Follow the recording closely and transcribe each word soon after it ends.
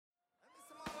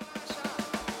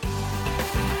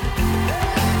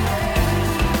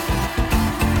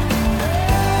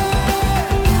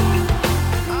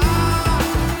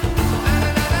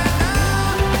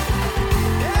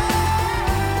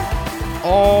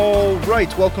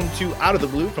right, welcome to Out of the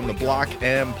Blue from the Block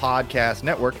M Podcast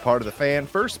Network, part of the Fan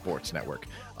First Sports Network,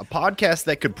 a podcast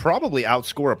that could probably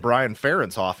outscore a Brian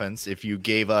Ferentz offense if you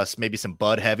gave us maybe some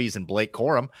Bud Heavies and Blake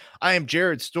Corum. I am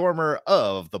Jared Stormer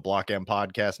of the Block M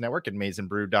Podcast Network and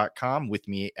MaizenBrew.com. With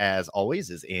me, as always,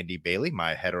 is Andy Bailey,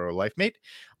 my hetero life mate,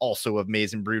 also of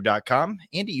MaizenBrew.com.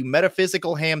 Andy, you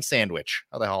metaphysical ham sandwich.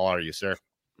 How the hell are you, sir?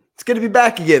 It's good to be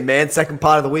back again, man. Second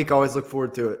pod of the week. Always look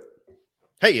forward to it.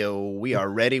 Hey, yo, we are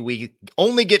ready. We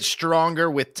only get stronger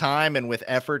with time and with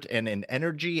effort and in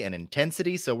energy and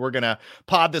intensity. So we're going to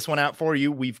pod this one out for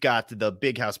you. We've got the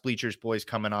Big House Bleachers boys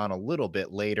coming on a little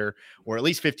bit later, or at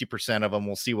least 50% of them.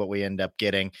 We'll see what we end up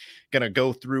getting. Going to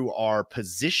go through our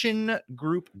position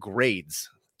group grades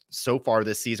so far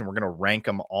this season. We're going to rank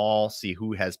them all, see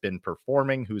who has been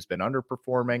performing, who's been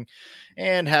underperforming,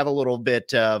 and have a little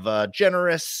bit of a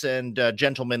generous and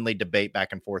gentlemanly debate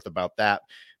back and forth about that.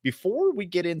 Before we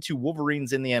get into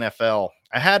Wolverines in the NFL,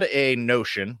 I had a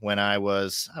notion when I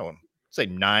was, I would say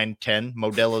 9-10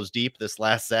 Modelo's deep this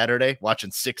last Saturday,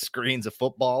 watching 6 screens of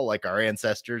football like our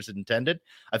ancestors intended.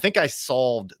 I think I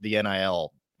solved the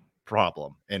NIL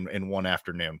problem in one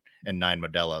afternoon and 9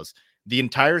 Modelos. The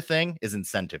entire thing is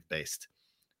incentive-based.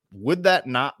 Would that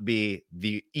not be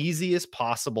the easiest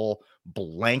possible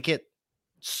blanket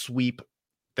sweep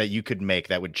that you could make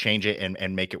that would change it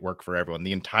and make it work for everyone?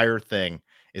 The entire thing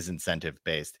is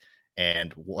incentive-based.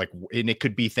 And it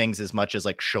could be things as much as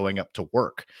like showing up to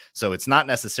work. So it's not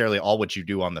necessarily all what you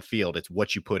do on the field. It's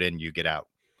what you put in, you get out.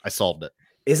 I solved it.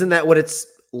 Isn't that what it's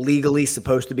legally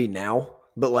supposed to be now?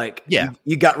 But like, yeah,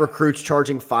 you got recruits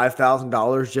charging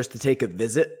 $5,000 just to take a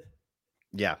visit.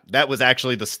 Yeah, that was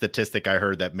actually the statistic I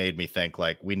heard that made me think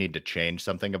like we need to change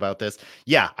something about this.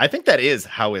 Yeah, I think that is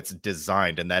how it's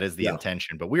designed and that is the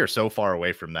intention, but we are so far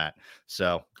away from that.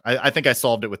 So I think I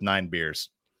solved it with 9 beers.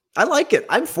 I like it.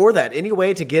 I'm for that. Any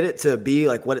way to get it to be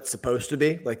like what it's supposed to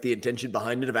be, like the intention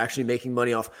behind it of actually making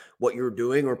money off what you're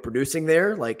doing or producing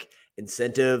there, like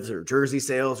incentives or jersey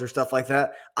sales or stuff like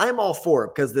that. I'm all for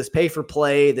it because this pay for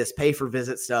play, this pay for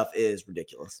visit stuff is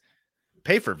ridiculous.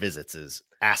 Pay for visits is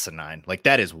asinine. Like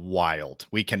that is wild.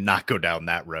 We cannot go down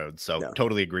that road. So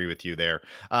Totally agree with you there.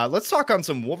 Let's talk on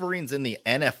some Wolverines in the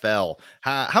NFL.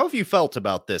 How have you felt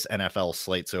about this NFL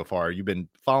slate so far? You've been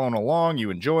following along,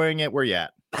 you enjoying it? Where you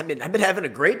at? I mean, I've been having a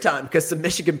great time because some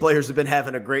Michigan players have been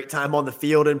having a great time on the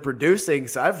field and producing.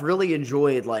 So I've really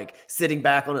enjoyed like sitting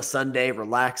back on a Sunday,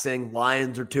 relaxing.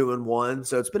 Lions are 2-1.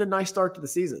 So it's been a nice start to the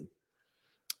season.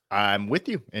 I'm with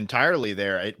you entirely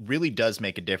there. It really does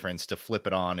make a difference to flip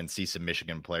it on and see some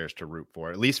Michigan players to root for,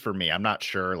 at least for me. I'm not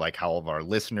sure like how all of our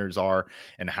listeners are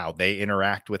and how they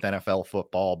interact with NFL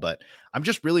football, but I'm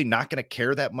just really not going to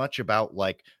care that much about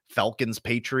like Falcons,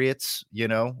 Patriots,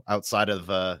 outside of,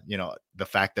 the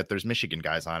fact that there's Michigan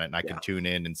guys on it and I can tune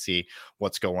in and see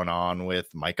what's going on with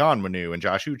Mike Onwenu and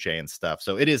Josh Uche and stuff.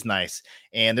 So it is nice.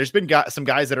 And there's been some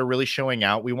guys that are really showing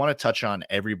out. We want to touch on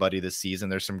everybody this season.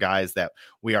 There's some guys that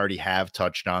we already have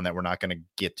touched on that we're not going to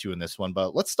get to in this one,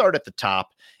 but let's start at the top.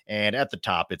 And at the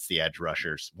top, it's the edge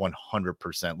rushers,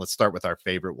 100%. Let's start with our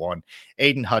favorite one,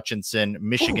 Aiden Hutchinson,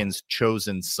 Michigan's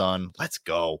chosen son. Let's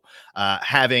go.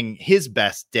 Having his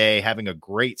best day, having a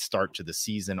great start to the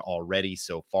season already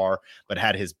so far, but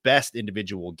had his best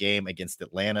individual game against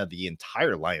Atlanta. The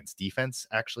entire Lions defense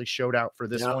actually showed out for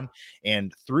this one.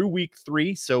 And through week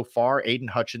 3 so far, Aiden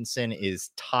Hutchinson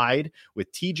is tied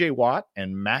with TJ Watt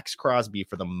and Max Crosby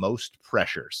for the most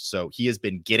pressures. So he has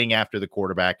been getting after the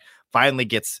quarterback, finally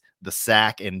gets the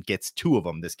sack and gets 2 of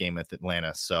them this game with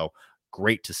Atlanta. So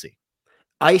great to see.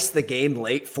 Iced the game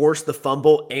late, forced the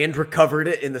fumble, and recovered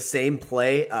it in the same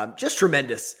play. Just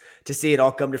tremendous to see it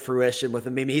all come to fruition with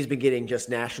him. I mean, he's been getting just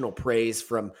national praise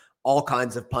from all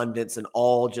kinds of pundits and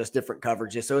all just different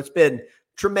coverages. So it's been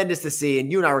tremendous to see.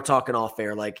 And you and I were talking off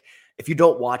air, like if you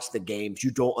don't watch the games,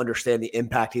 you don't understand the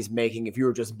impact he's making. If you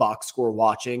were just box score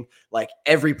watching, like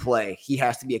every play he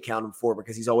has to be accounted for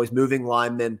because he's always moving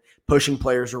linemen, pushing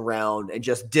players around, and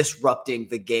just disrupting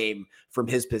the game from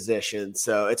his position.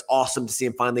 So it's awesome to see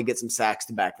him finally get some sacks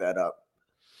to back that up.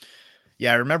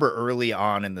 Yeah, I remember early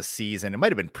on in the season, it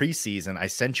might have been preseason, I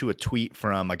sent you a tweet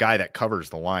from a guy that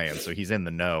covers the Lions, so he's in the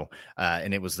know,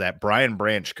 and it was that Brian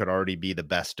Branch could already be the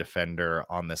best defender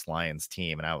on this Lions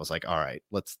team, and I was like, all right,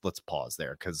 let's pause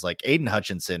there, because like Aiden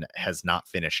Hutchinson has not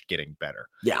finished getting better.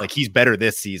 Yeah, like he's better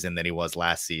this season than he was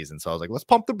last season, so I was like, let's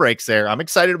pump the brakes there. I'm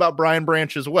excited about Brian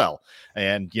Branch as well,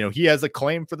 and he has a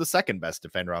claim for the second best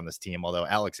defender on this team, although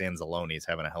Alex Anzalone is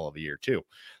having a hell of a year too.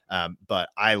 But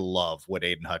I love what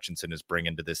Aiden Hutchinson is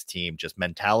bringing to this team, just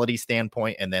mentality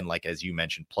standpoint. And then, like, as you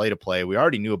mentioned, play to play, we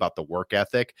already knew about the work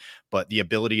ethic, but the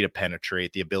ability to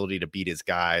penetrate, the ability to beat his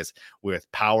guys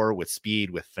with power, with speed,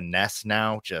 with finesse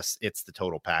now, just it's the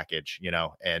total package,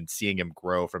 and seeing him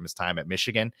grow from his time at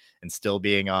Michigan and still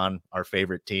being on our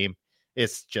favorite team,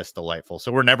 it's just delightful.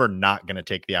 So we're never not going to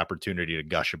take the opportunity to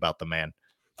gush about the man.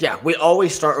 Yeah, we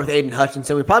always start with Aiden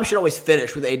Hutchinson. We probably should always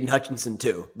finish with Aiden Hutchinson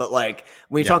too. But like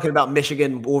when you're talking about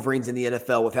Michigan Wolverines in the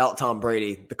NFL without Tom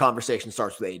Brady, the conversation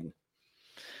starts with Aiden.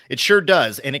 It sure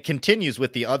does. And it continues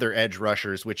with the other edge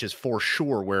rushers, which is for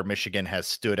sure where Michigan has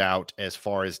stood out as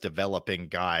far as developing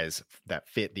guys that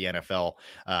fit the NFL.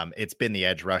 It's been the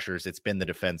edge rushers. It's been the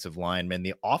defensive linemen.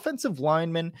 The offensive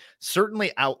linemen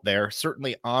certainly out there,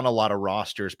 certainly on a lot of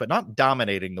rosters, but not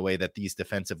dominating the way that these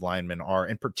defensive linemen are,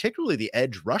 and particularly the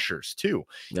edge rushers too.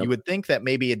 Yep. You would think that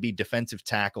maybe it'd be defensive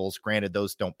tackles. Granted,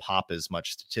 those don't pop as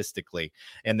much statistically,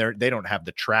 and they don't have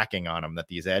the tracking on them that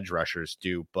these edge rushers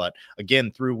do. But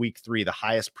again, through week 3, the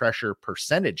highest pressure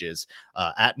percentages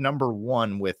at number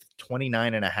 1 with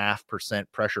 29.5%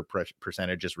 pressure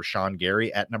percentage is Rashawn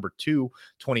Gary. At number 2,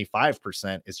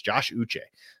 25% is Josh Uche.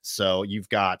 So you've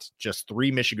got just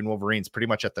 3 Michigan Wolverines pretty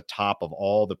much at the top of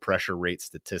all the pressure rate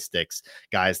statistics,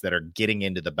 guys that are getting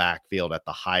into the backfield at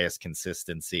the highest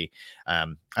consistency. I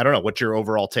don't know. What's your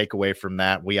overall takeaway from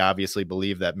that? We obviously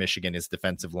believe that Michigan is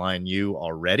defensive line U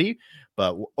already,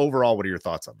 but overall, what are your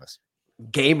thoughts on this?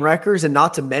 Game wreckers, and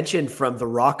not to mention from the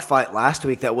rock fight last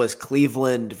week that was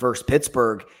Cleveland versus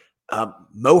Pittsburgh,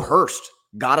 Mo Hurst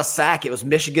got a sack. It was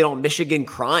Michigan on Michigan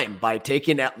crime by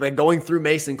going through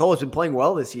Mason Cole. He's been playing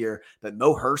well this year, but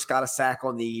Mo Hurst got a sack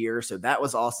on the year, so that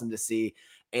was awesome to see.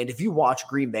 And if you watch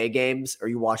Green Bay games or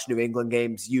you watch New England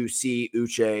games, you see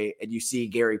Uche and you see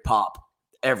Gary pop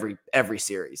every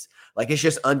series. Like, it's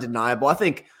just undeniable. I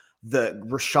think the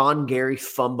Rashawn Gary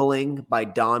fumbling by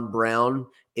Don Brown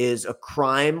is a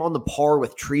crime on the par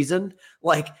with treason.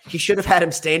 Like, he should have had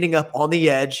him standing up on the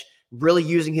edge, really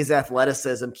using his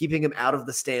athleticism, keeping him out of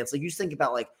the stance. Like, you just think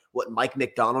about like what Mike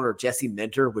McDonald or Jesse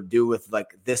Minter would do with like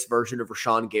this version of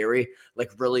Rashawn Gary,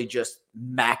 like really just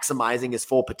maximizing his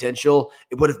full potential.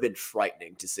 It would have been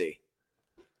frightening to see.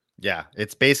 Yeah,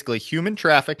 it's basically human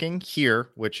trafficking here,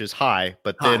 which is high,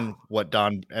 but then what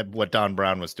Don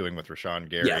Brown was doing with Rashawn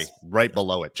Gary right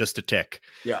below it, just a tick.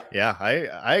 Yeah. Yeah,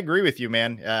 I agree with you,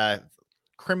 man.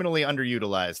 Criminally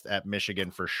underutilized at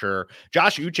Michigan for sure.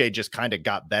 Josh Uche just kind of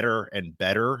got better and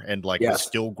better, and was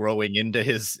still growing into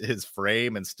his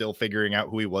frame and still figuring out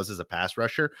who he was as a pass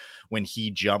rusher when he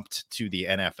jumped to the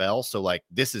NFL. So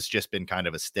this has just been kind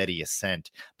of a steady ascent,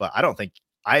 but I don't think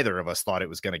either of us thought it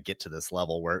was going to get to this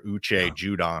level where Uche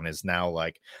Judon is now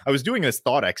I was doing this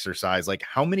thought exercise,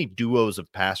 how many duos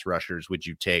of pass rushers would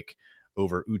you take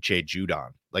over Uche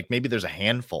Judon? Maybe there's a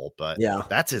handful, but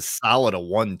that's as solid a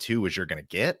 1-2 as you're going to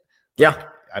get. Yeah.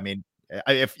 I mean,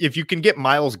 if you can get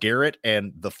Myles Garrett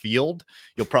and the field,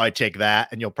 you'll probably take that,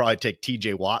 and you'll probably take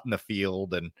TJ Watt in the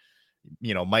field and,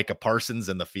 Micah Parsons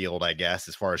in the field, I guess,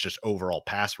 as far as just overall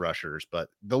pass rushers. But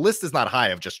the list is not high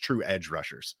of just true edge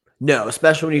rushers. No,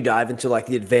 especially when you dive into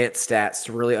the advanced stats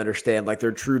to really understand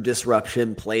their true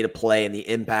disruption, play to play, and the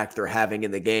impact they're having in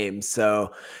the game.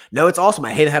 So, no, it's awesome.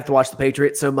 I hate to have to watch the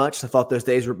Patriots so much. I thought those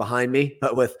days were behind me.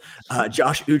 But with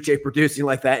Josh Uche producing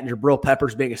like that and Jabril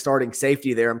Peppers being a starting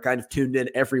safety there, I'm kind of tuned in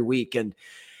every week. And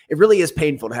it really is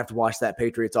painful to have to watch that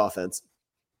Patriots offense.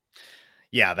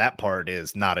 Yeah, that part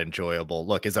is not enjoyable.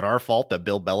 Look, is it our fault that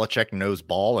Bill Belichick knows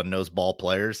ball and knows ball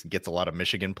players and gets a lot of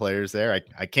Michigan players there?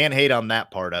 I can't hate on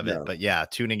that part of it, but yeah,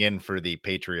 tuning in for the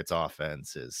Patriots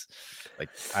offense is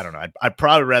I don't know. I'd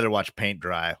probably rather watch paint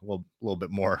dry, a little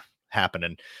bit more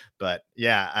happening, but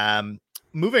yeah.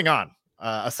 Moving on,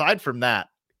 aside from that,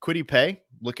 Kwity Paye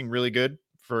looking really good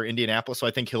for Indianapolis. So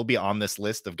I think he'll be on this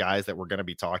list of guys that we're going to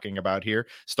be talking about here,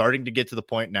 starting to get to the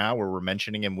point now where we're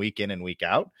mentioning him week in and week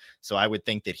out. So I would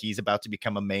think that he's about to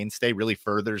become a mainstay, really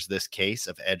furthers this case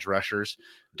of edge rushers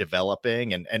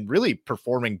developing and really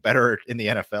performing better in the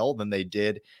NFL than they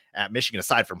did at Michigan,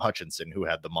 aside from Hutchinson, who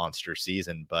had the monster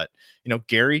season. But,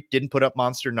 Gary didn't put up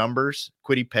monster numbers.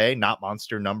 Kwity Paye, not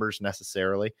monster numbers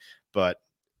necessarily, but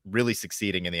really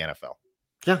succeeding in the NFL.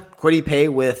 Yeah, Kwity Paye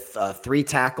with 3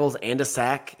 tackles and a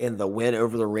sack in the win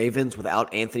over the Ravens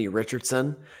without Anthony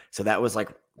Richardson. So that was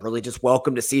really just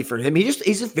welcome to see for him. He's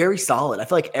just very solid. I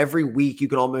feel like every week you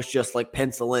can almost just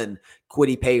pencil in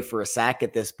Kwity Paye for a sack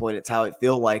at this point. It's how it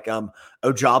feel like.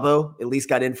 Ojabo at least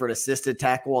got in for an assisted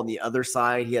tackle on the other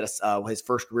side. He had his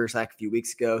first career sack a few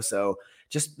weeks ago. So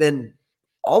just been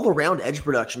all around edge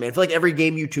production, man. I feel like every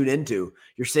game you tune into,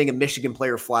 you're seeing a Michigan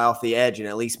player fly off the edge and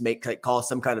at least cause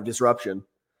some kind of disruption.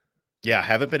 Yeah,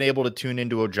 haven't been able to tune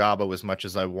into Ojabo as much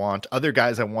as I want. Other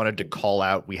guys I wanted to call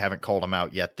out, we haven't called them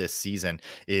out yet this season,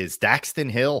 is Daxton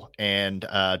Hill and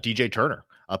DJ Turner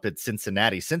up at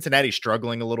Cincinnati. Cincinnati's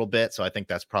struggling a little bit, so I think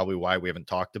that's probably why we haven't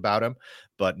talked about him,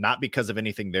 but not because of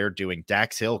anything they're doing.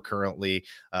 Dax Hill currently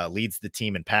leads the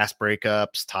team in pass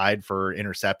breakups, tied for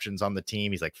interceptions on the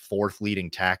team. He's like fourth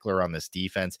leading tackler on this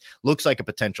defense. Looks like a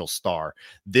potential star.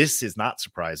 This is not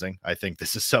surprising. I think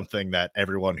this is something that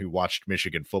everyone who watched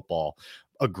Michigan football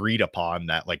agreed upon,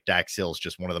 that like Dax Hill is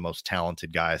just one of the most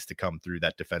talented guys to come through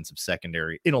that defensive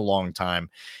secondary in a long time.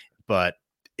 But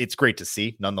it's great to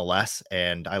see nonetheless.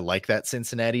 And I like that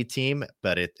Cincinnati team,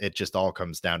 but it just all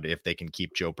comes down to if they can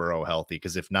keep Joe Burrow healthy.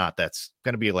 Because if not, that's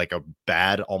going to be like a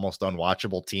bad, almost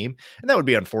unwatchable team. And that would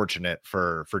be unfortunate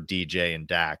for DJ and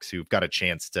Dax, who've got a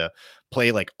chance to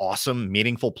play like awesome,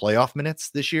 meaningful playoff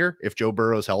minutes this year. If Joe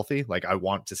Burrow's healthy, like I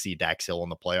want to see Dax Hill in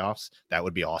the playoffs. That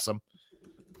would be awesome.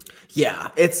 Yeah,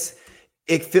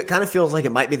 it kind of feels like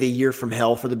it might be the year from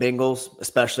hell for the Bengals,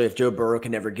 especially if Joe Burrow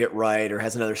can never get right or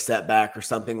has another setback or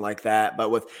something like that.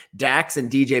 But with Dax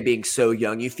and DJ being so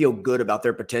young, you feel good about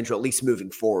their potential, at least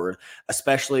moving forward,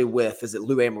 especially with, is it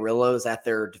Lou Amarillo? Is that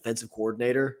their defensive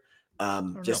coordinator?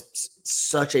 Just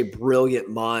such a brilliant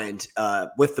mind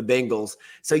with the Bengals.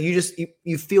 So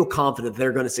you feel confident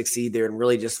they're going to succeed there and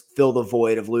really just fill the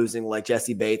void of losing like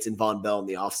Jesse Bates and Von Bell in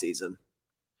the offseason.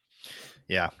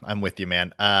 Yeah, I'm with you,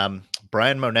 man.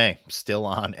 Brian Monet still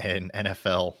on an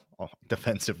NFL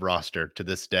defensive roster to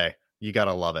this day. You got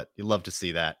to love it. You love to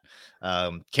see that.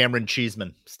 Cameron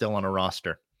Cheeseman still on a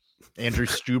roster. Andrew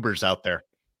Stuber's out there.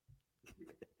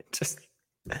 Just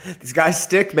these guys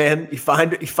stick, man. You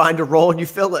find a role and you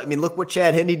fill it. I mean, look what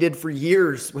Chad Henne did for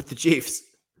years with the Chiefs.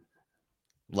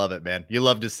 Love it, man. You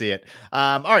love to see it.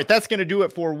 All right, that's going to do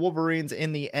it for Wolverines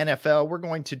in the NFL. We're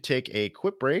going to take a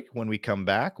quick break. When we come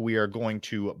back, we are going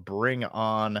to bring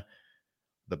on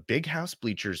the Big House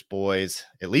Bleachers boys,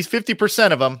 at least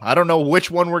 50% of them. I don't know which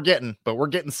one we're getting, but we're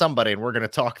getting somebody, and we're going to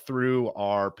talk through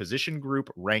our position group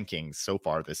rankings so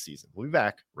far this season. We'll be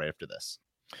back right after this.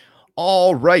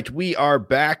 All right, we are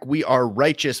back. We are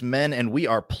righteous men, and we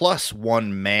are plus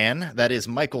one man. That is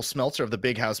Michael Smeltzer of the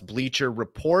Big House Bleacher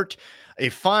Report, a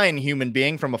fine human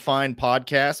being from a fine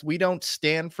podcast. We don't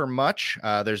stand for much.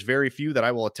 There's very few that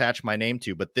I will attach my name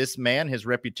to, but this man, his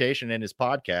reputation and his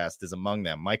podcast is among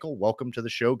them. Michael, welcome to the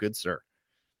show, good sir.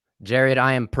 Jared,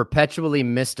 I am perpetually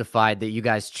mystified that you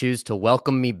guys choose to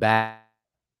welcome me back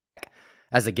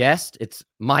as a guest. It's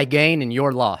my gain and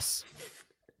your loss.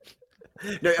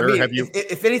 No, I mean,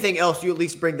 if anything else, you at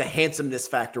least bring the handsomeness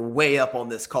factor way up on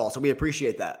this call, so we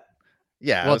appreciate that.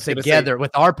 Yeah, well, together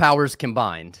with our powers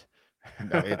combined.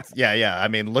 No, yeah. I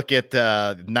mean, look at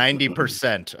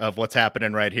 90% of what's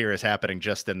happening right here is happening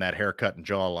just in that haircut and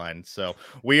jawline. So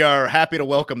we are happy to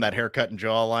welcome that haircut and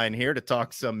jawline here to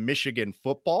talk some Michigan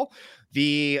football.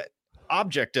 The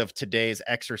object of today's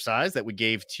exercise that we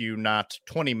gave to you not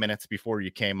 20 minutes before you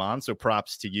came on, so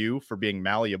props to you for being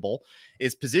malleable,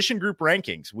 is position group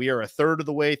rankings. We are a third of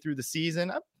the way through the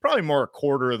season, probably more a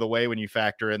quarter of the way when you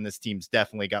factor in this team's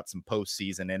definitely got some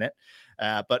postseason in it.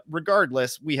 But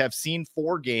regardless, we have seen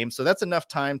 4 games, so that's enough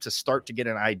time to start to get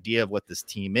an idea of what this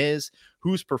team is,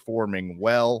 who's performing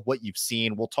well, what you've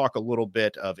seen. We'll talk a little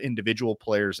bit of individual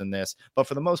players in this, but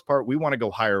for the most part, we want to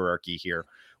go hierarchy here.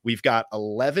 We've got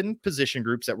 11 position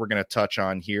groups that we're going to touch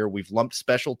on here. We've lumped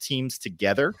special teams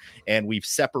together and we've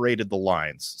separated the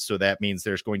lines. So that means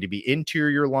there's going to be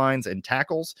interior lines and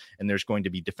tackles, and there's going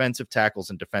to be defensive tackles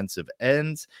and defensive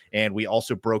ends. And we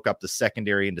also broke up the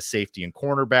secondary into safety and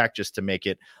cornerback just to make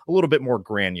it a little bit more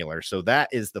granular. So that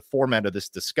is the format of this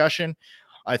discussion.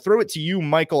 I throw it to you,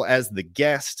 Michael, as the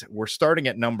guest. We're starting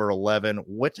at number 11.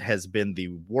 What has been the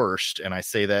worst, and I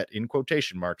say that in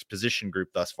quotation marks, position group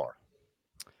thus far?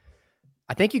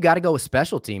 I think you got to go with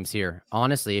special teams here.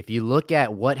 Honestly, if you look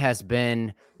at what has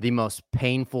been the most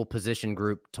painful position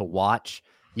group to watch,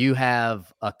 you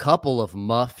have a couple of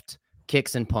muffed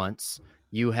kicks and punts.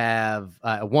 You have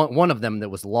one of them that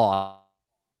was lost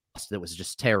that was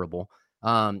just terrible.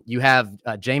 You have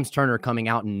James Turner coming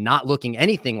out and not looking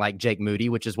anything like Jake Moody,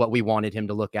 which is what we wanted him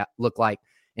to look like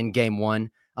in game 1.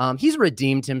 He's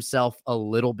redeemed himself a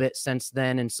little bit since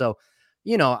then. And so,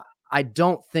 I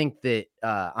don't think that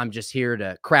I'm just here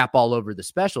to crap all over the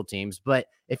special teams, but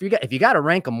if you got to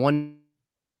rank them 1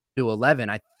 to 11,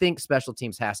 I think special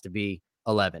teams has to be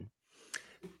 11.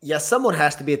 Yeah, someone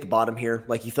has to be at the bottom here.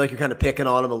 Like, you feel like you're kind of picking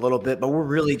on them a little bit, but we're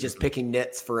really just picking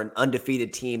nits for an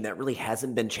undefeated team that really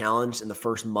hasn't been challenged in the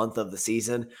first month of the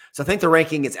season. So I think the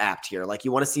ranking is apt here. Like,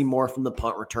 you want to see more from the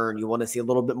punt return. You want to see a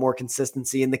little bit more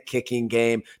consistency in the kicking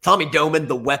game. Tommy Doman,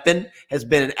 the weapon, has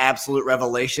been an absolute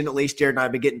revelation. At least Jared and I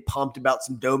have been getting pumped about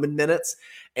some Doman minutes.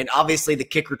 And obviously the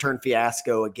kick return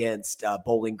fiasco against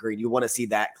Bowling Green, you want to see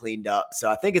that cleaned up.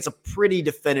 So I think it's a pretty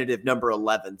definitive number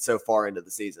 11 so far into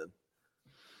the season.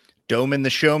 Doman the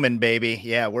showman, baby.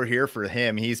 Yeah, we're here for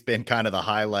him. He's been kind of the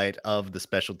highlight of the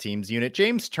special teams unit.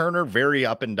 James Turner, very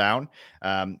up and down.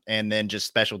 And then just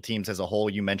special teams as a whole.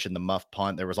 You mentioned the muff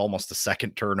punt. There was almost a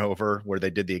second turnover where they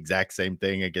did the exact same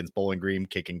thing against Bowling Green,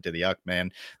 kicking to the uck man.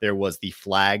 There was the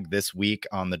flag this week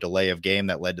on the delay of game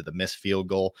that led to the missed field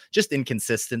goal. Just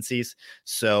inconsistencies.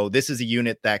 So this is a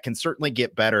unit that can certainly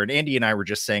get better. And Andy and I were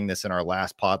just saying this in our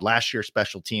last pod. Last year,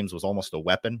 special teams was almost a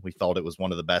weapon. We felt it was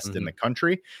one of the best in the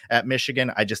country at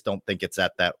Michigan. I just don't think it's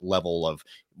at that level of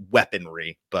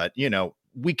weaponry, but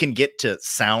we can get to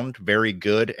sound very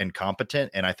good and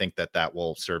competent, and I think that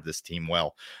will serve this team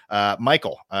well.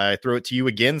 Michael, I throw it to you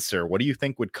again, sir. What do you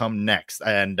think would come next?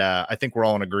 And I think we're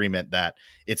all in agreement that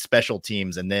it's special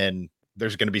teams, and then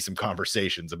there's going to be some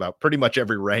conversations about pretty much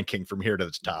every ranking from here to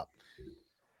the top.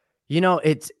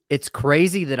 It's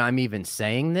crazy that I'm even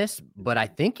saying this, but I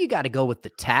think you got to go with the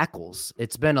tackles.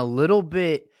 It's been a little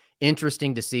bit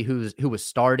interesting to see who was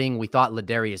starting. We thought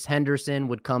Ladarius Henderson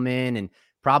would come in and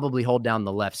probably hold down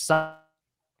the left side.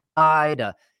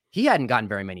 He hadn't gotten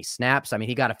very many snaps. I mean,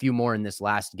 he got a few more in this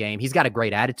last game. He's got a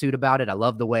great attitude about it. I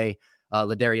love the way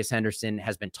Ladarius Henderson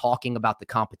has been talking about the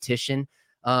competition.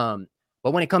 But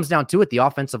when it comes down to it, the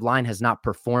offensive line has not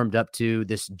performed up to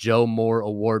this Joe Moore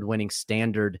award-winning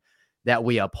standard that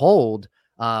we uphold.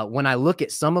 When I look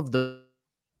at some of the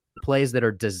plays that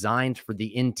are designed for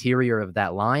the interior of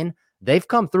that line, they've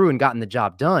come through and gotten the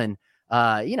job done.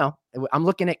 I'm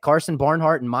looking at Carson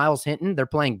Barnhart and Miles Hinton. They're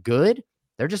playing good.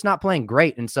 They're just not playing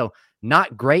great. And so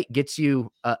not great gets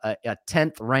you a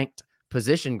 10th ranked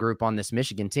position group on this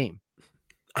Michigan team.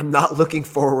 I'm not looking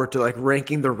forward to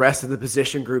ranking the rest of the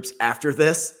position groups after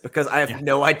this because I have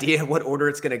no idea what order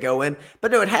it's going to go in.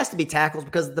 But no, it has to be tackles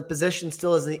because the position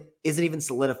still isn't even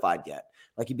solidified yet.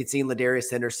 Like, you've been seeing Ladarius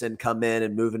Henderson come in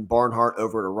and moving Barnhart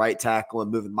over to right tackle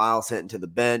and moving Miles Hinton to the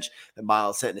bench. And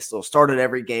Miles Hinton has still started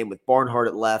every game with Barnhart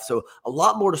at left. So a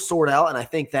lot more to sort out. And I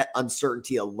think that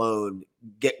uncertainty alone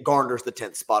garners the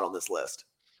 10th spot on this list.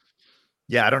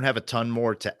 Yeah, I don't have a ton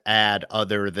more to add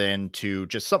other than to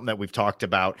just something that we've talked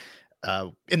about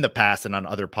in the past and on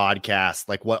other podcasts,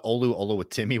 like what Olu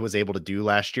Oluwatimi was able to do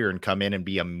last year and come in and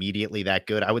be immediately that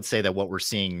good. I would say that what we're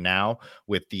seeing now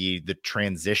with the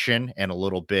transition and a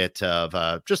little bit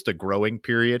of just a growing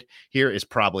period here is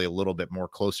probably a little bit more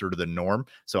closer to the norm.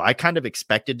 So I kind of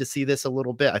expected to see this a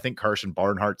little bit. I think Carson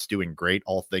Barnhart's doing great,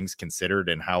 all things considered,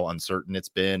 and how uncertain it's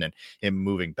been and him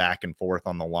moving back and forth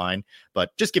on the line.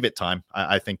 But just give it time.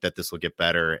 I think that this will get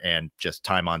better, and just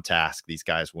time on task, these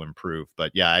guys will improve.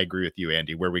 But yeah, I agree with you,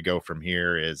 Andy. Where we go from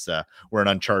here is we're in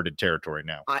uncharted territory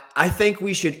now. I think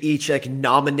we should each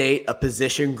nominate a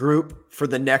position group for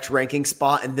the next ranking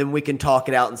spot, and then we can talk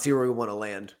it out and see where we want to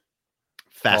land.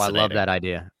 Fascinating. Oh, I love that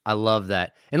idea. I love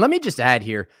that. And let me just add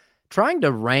here, trying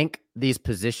to rank these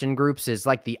position groups is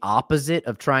like the opposite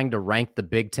of trying to rank the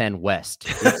Big Ten West.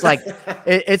 It's like,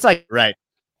 it's like, right.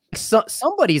 So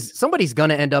somebody's going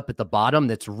to end up at the bottom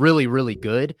that's really, really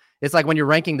good. It's like when you're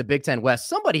ranking the Big Ten West,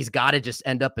 somebody's got to just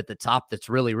end up at the top that's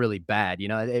really, really bad.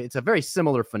 It's a very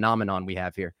similar phenomenon we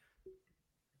have here.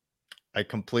 I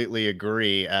completely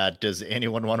agree. Does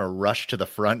anyone want to rush to the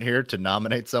front here to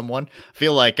nominate someone? I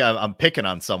feel like I'm picking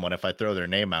on someone if I throw their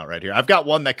name out right here. I've got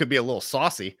one that could be a little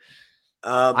saucy.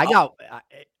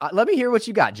 Let me hear what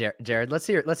you got, Jared. Let's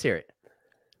hear it.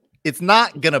 It's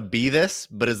not going to be this,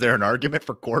 but is there an argument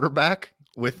for quarterback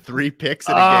with 3 picks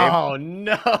in a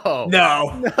game? Oh,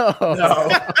 no.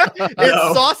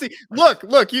 It's saucy.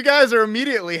 Look, you guys are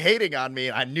immediately hating on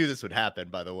me. I knew this would happen,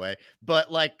 by the way. But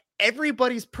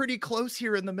everybody's pretty close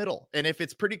here in the middle. And if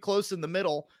it's pretty close in the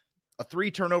middle, a 3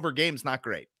 turnover game is not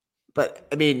great. But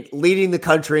I mean, leading the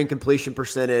country in completion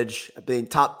percentage, being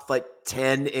top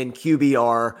 10 in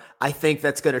QBR, I think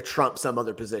that's going to trump some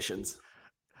other positions.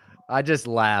 I just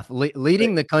laugh.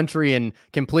 Leading the country in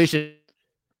completion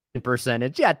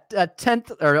percentage. Yeah, a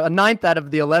 10th or a 9th out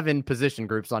of the 11 position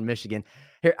groups on Michigan.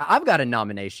 Here, I've got a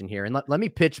nomination here, and let me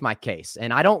pitch my case.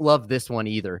 And I don't love this one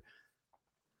either.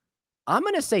 I'm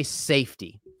going to say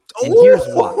safety. And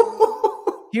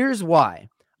here's why.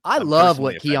 I love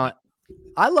what Keon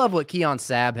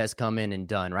Sabb has come in and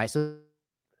done, right? So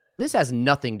this has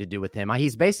nothing to do with him.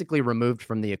 He's basically removed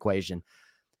from the equation.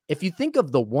 if you think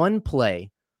of the one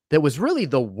play that was really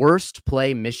the worst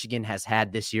play Michigan has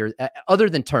had this year, other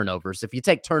than turnovers, if you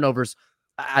take turnovers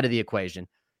out of the equation,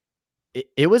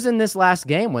 it was in this last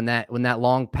game when that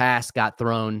long pass got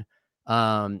thrown,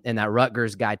 and that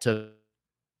Rutgers guy took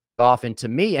off. And to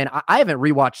me, and I haven't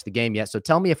rewatched the game yet, so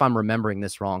tell me if I'm remembering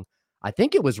this wrong. I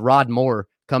think it was Rod Moore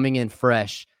coming in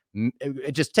fresh,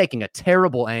 just taking a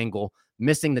terrible angle,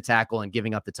 missing the tackle and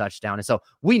giving up the touchdown. And so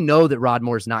we know that Rod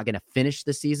Moore is not going to finish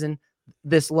the season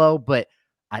this low, but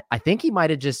I think he might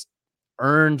have just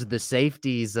earned the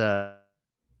safeties a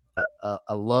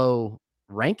low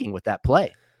ranking with that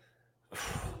play.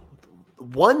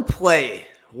 One play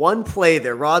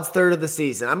there. Rod's third of the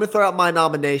season. I'm going to throw out my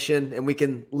nomination and we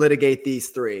can litigate these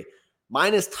three.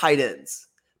 Mine is tight ends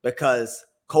because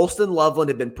Colston Loveland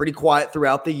had been pretty quiet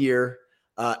throughout the year.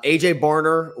 AJ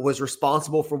Barner was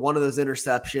responsible for one of those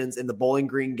interceptions in the Bowling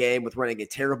Green game with running a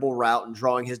terrible route and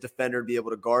drawing his defender to be able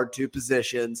to guard two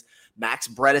positions. Max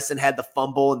Bredesen had the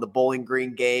fumble in the Bowling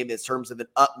Green game in terms of an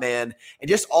up man, and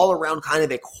just all around kind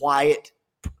of a quiet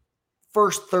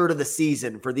first third of the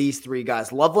season for these three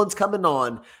guys. Loveland's coming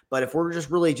on, but if we're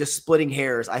just really just splitting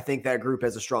hairs, I think that group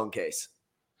has a strong case.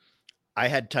 I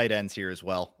had tight ends here as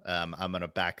well. I'm going to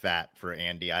back that for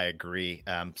Andy. I agree.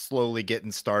 Slowly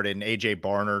getting started. And AJ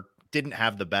Barner didn't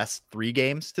have the best 3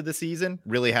 games to the season,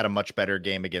 really had a much better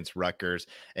game against Rutgers.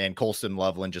 And Colston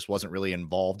Loveland just wasn't really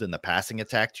involved in the passing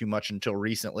attack too much until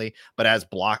recently. But as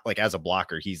a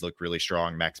blocker, he's looked really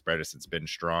strong. Max Bredesen's been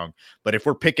strong. But if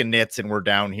we're picking nits and we're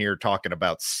down here talking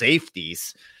about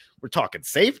safeties, we're talking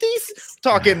safeties,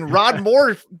 talking Rod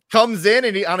Moore comes in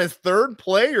and on his third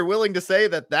play, you're willing to say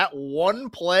that one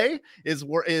play is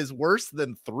worse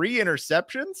than 3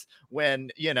 interceptions when,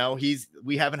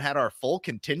 we haven't had our full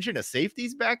contingent of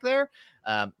safeties back there.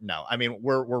 No, I mean,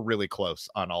 we're really close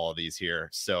on all of these here.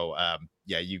 So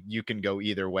you can go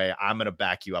either way. I'm going to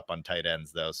back you up on tight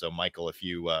ends though. So Michael, if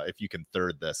you can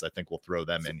third this, I think we'll throw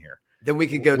them in here. Then we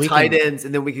could go tight ends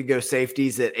and then we could go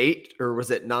safeties at 8, or was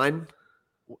it 9?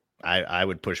 I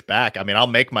would push back. I mean, I'll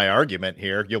make my argument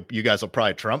here. You guys will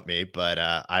probably trump me, but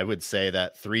I would say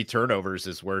that 3 turnovers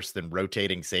is worse than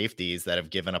rotating safeties that have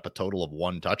given up a total of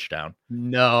 1 touchdown.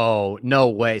 No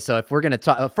way. So if we're going to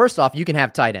talk, first off, you can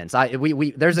have tight ends.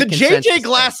 There's a JJ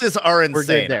glasses are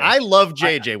insane. I love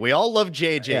JJ. We all love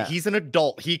JJ. Yeah. He's an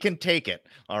adult. He can take it.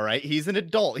 All right. He's an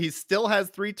adult. He still has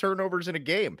 3 turnovers in a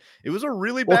game. It was a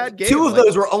really bad game. 2 of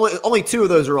those were only 2 of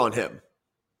those are on him.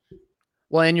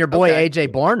 Well, and your boy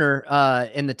AJ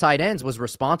Barner in the tight ends was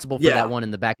responsible for that one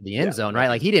in the back of the end zone, right?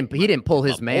 Like he didn't pull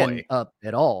his man up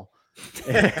at all.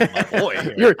 My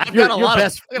boy, your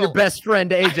best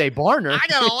friend AJ Barner. I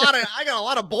got a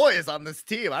lot of boys on this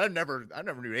team. I never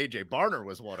knew AJ Barner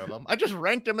was one of them. I just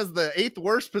ranked him as the 8th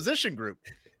worst position group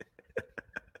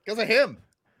because of him.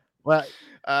 Well,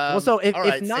 so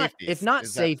if not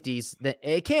safeties, safeties, then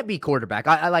it can't be quarterback.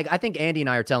 I think Andy and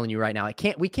I are telling you right now,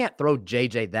 we can't throw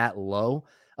JJ that low.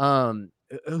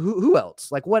 Who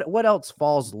else? Like what else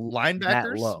falls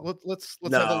linebackers? That low? Let's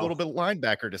have a little bit of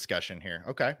linebacker discussion here.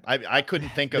 Okay, I couldn't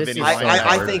think of any.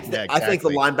 I think the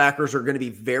linebackers are going to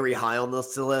be very high on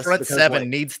this list. Front 7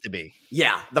 needs to be.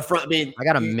 Yeah, the front. I mean, I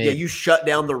got a mid. Yeah, you shut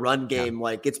down the run game. Yeah.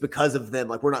 Like it's because of them.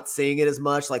 Like we're not seeing it as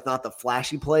much. Like not the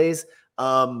flashy plays.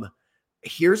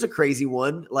 Here's a crazy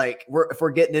one. Like if we're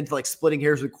getting into like splitting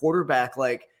hairs with quarterback,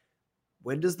 like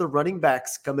when does the running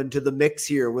backs come into the mix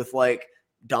here with like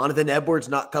Donovan Edwards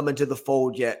not coming to the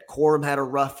fold yet? Corum had a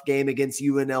rough game against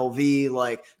UNLV.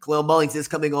 Like Khalil Mullings is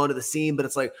coming onto the scene, but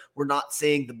it's like we're not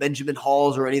seeing the Benjamin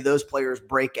Halls or any of those players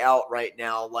break out right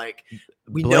now. Like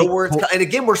we know where it's and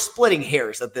again, we're splitting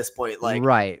hairs at this point. Like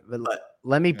right. But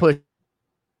let me push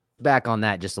back on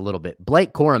that just a little bit.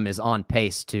 Blake Corum is on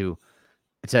pace to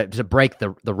break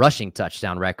the rushing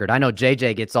touchdown record. I know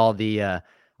JJ gets all the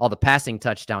passing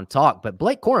touchdown talk, but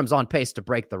Blake Corum's on pace to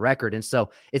break the record. And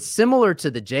so it's similar to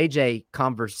the JJ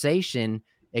conversation,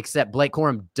 except Blake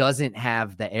Corum doesn't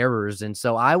have the errors. And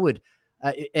so I would,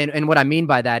 and what I mean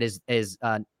by that is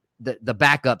the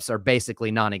backups are basically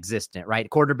non-existent, right?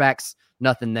 Quarterbacks,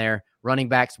 nothing there. Running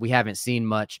backs, we haven't seen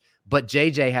much, but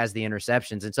JJ has the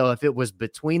interceptions. And so if it was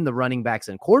between the running backs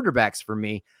and quarterbacks for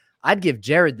me, I'd give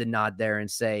Jared the nod there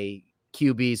and say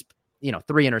QB's, 3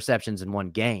 interceptions in one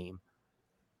game.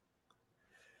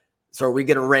 So are we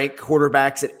going to rank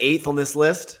quarterbacks at 8th on this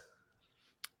list?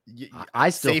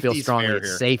 I still feel strongly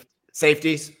it's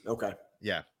safeties. Okay.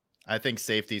 Yeah. I think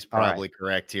safety's probably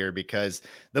correct here because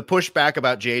the pushback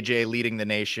about JJ leading the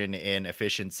nation in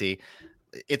efficiency,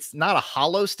 it's not a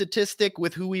hollow statistic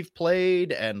with who we've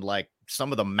played and like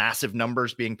some of the massive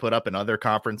numbers being put up in other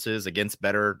conferences against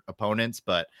better opponents,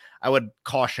 but I would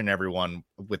caution everyone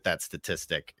with that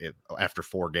statistic after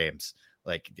 4 games.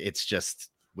 Like, it's just,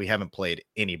 we haven't played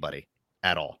anybody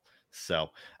at all. So,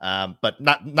 but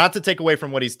not to take away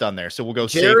from what he's done there. So we'll go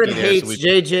Jared safety hates there. So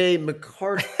JJ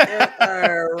McCarthy.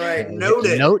 All right.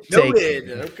 Noted.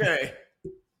 Okay.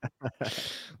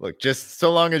 Look, just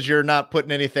so long as you're not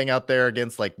putting anything out there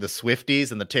against like the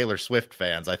Swifties and the Taylor Swift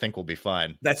fans, I think we'll be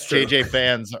fine. That's true. JJ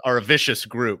fans are a vicious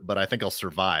group, but I think I'll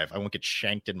survive. I won't get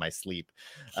shanked in my sleep.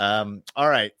 All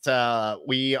right.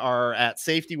 We are at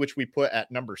safety, which we put at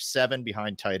number 7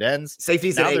 behind tight ends.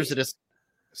 Safety's now at 8.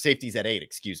 Safety's at 8,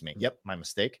 excuse me. Yep, my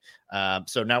mistake.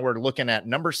 So now we're looking at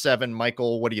number 7.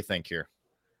 Michael, what do you think here?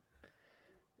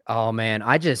 Oh man,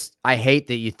 I hate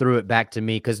that you threw it back to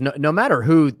me, because no matter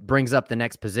who brings up the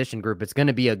next position group, it's going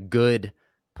to be a good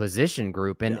position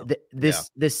group. And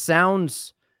this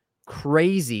sounds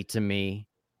crazy to me,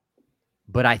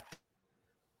 but I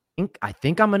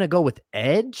think I'm going to go with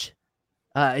edge,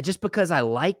 just because I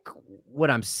like what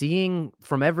I'm seeing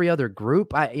from every other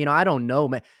group. I don't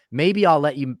know. Maybe I'll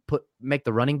let you make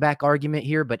the running back argument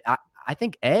here, but I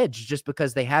think edge, just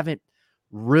because they haven't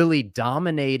really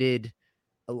dominated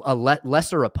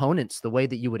lesser opponents the way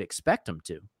that you would expect them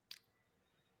to.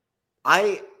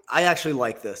 I actually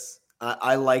like this.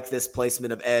 I like this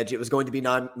placement of edge. It was going to be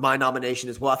my nomination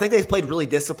as well. I think they've played really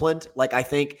disciplined. Like, I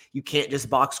think you can't just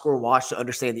box score watch to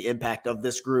understand the impact of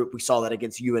this group. We saw that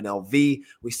against UNLV.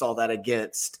 We saw that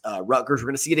against Rutgers. We're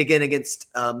going to see it again against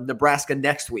Nebraska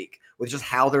next week, with just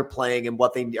how they're playing and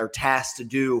what they are tasked to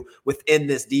do within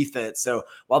this defense. So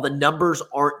while the numbers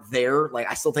aren't there, like,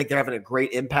 I still think they're having a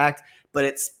great impact, but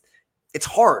it's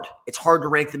hard. It's hard to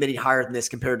rank them any higher than this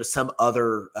compared to some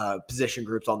other position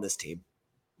groups on this team.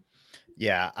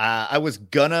 Yeah, I was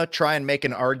gonna try and make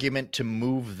an argument to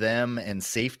move them and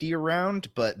safety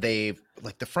around, but they've,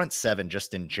 like, the front 7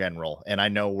 just in general. And I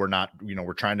know we're not,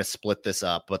 we're trying to split this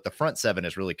up, but the front 7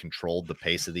 has really controlled the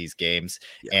pace of these games.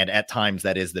 Yeah. And at times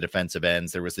that is the defensive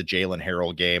ends. There was the Jalen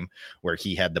Harrell game where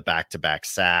he had the back-to-back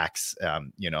sacks.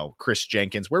 Chris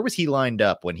Jenkins, where was he lined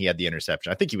up when he had the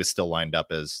interception? I think he was still lined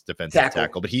up as defensive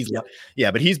tackle, but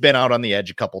but he's been out on the edge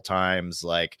a couple times.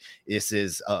 Like, this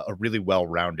is a really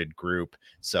well-rounded group.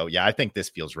 So yeah, I think this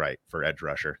feels right for edge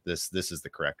rusher. This is the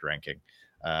correct ranking.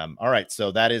 All right,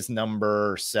 so that is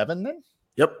number 7 then?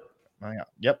 Yep. Oh, yeah.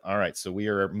 Yep. All right, so we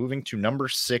are moving to number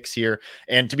 6 here.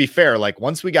 And to be fair, like,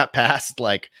 once we got past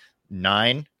like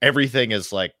 9, everything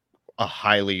is like a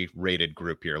highly rated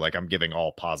group here. Like, I'm giving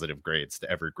all positive grades to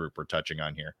every group we're touching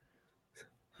on here.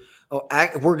 Oh,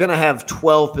 we're gonna have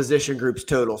 12 position groups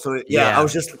total. So yeah. I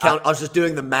was just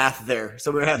doing the math there. So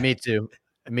we have Me too.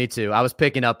 I was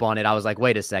picking up on it. I was like,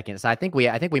 wait a second. So I think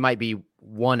we might be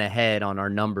one ahead on our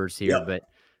numbers here, but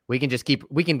we can just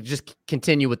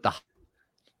continue with the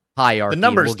hierarchy. The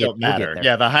numbers don't matter.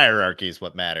 Yeah, the hierarchy is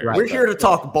what matters. Right. We're here to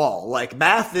talk ball. Like,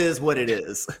 math is what it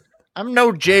is. I'm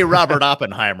no J. Robert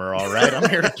Oppenheimer, all right? I'm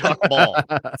here to talk ball.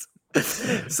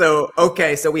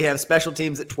 So we have special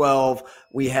teams at 12.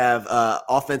 We have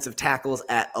offensive tackles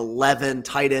at 11,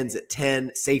 tight ends at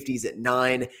 10, safeties at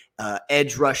 9,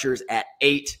 edge rushers at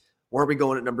 8. Where are we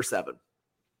going at number 7?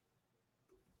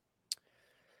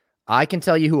 I can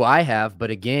tell you who I have,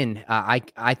 but again,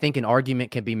 I think an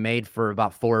argument can be made for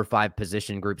about 4 or 5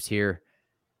 position groups here.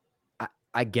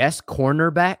 I guess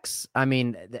cornerbacks. I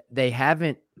mean, they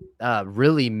haven't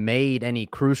really made any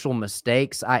crucial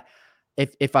mistakes.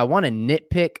 If I want to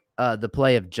nitpick the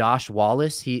play of Josh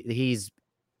Wallace, he's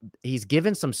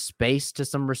given some space to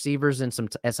some receivers and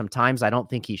some times I don't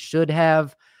think he should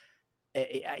have.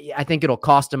 I think it'll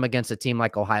cost him against a team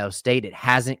like Ohio State. It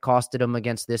hasn't costed him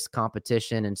against this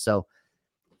competition, and so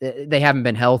they haven't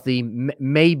been healthy.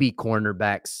 Maybe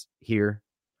cornerbacks here.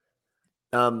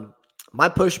 My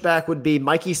pushback would be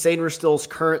Mikey Sainristil's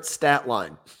current stat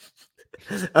line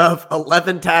of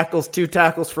 11 tackles, 2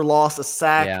 tackles for loss, a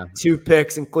sack, 2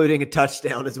 picks, including a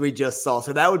touchdown, as we just saw.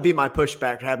 So that would be my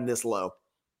pushback for having this low.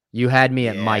 You had me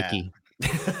at Mikey.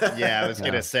 Yeah, I was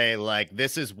going to say, like,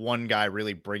 this is one guy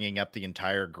really bringing up the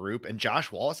entire group, and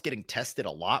Josh Wallace getting tested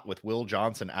a lot with Will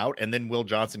Johnson out, and then Will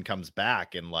Johnson comes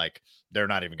back, and, like, they're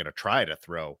not even going to try to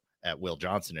throw at Will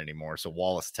Johnson anymore. So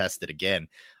Wallace tested again.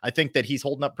 I think that he's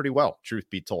holding up pretty well, truth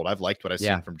be told. I've liked what I've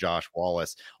seen from Josh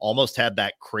Wallace. Almost had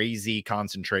that crazy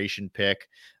concentration pick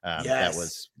that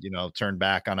was, turned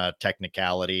back on a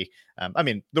technicality. I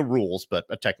mean, the rules, but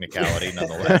a technicality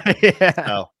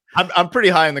nonetheless. I'm pretty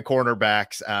high on the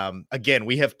cornerbacks. Again,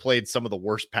 we have played some of the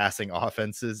worst passing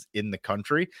offenses in the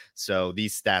country, so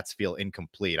these stats feel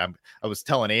incomplete. I was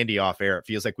telling Andy off air, it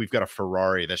feels like we've got a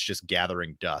Ferrari that's just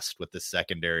gathering dust with the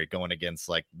secondary going against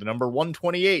like the number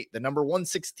 128, the number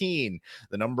 116,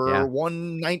 the number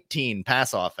 119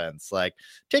 pass offense. Like,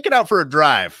 take it out for a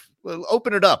drive.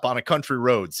 Open it up on a country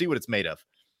road. See what it's made of.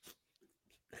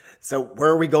 So where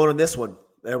are we going on this one?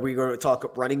 Are we going to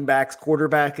talk running backs,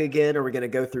 quarterback again? Are we going to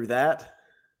go through that?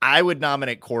 I would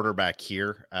nominate quarterback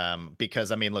here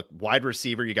because, I mean, look, wide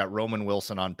receiver, you got Roman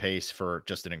Wilson on pace for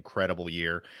just an incredible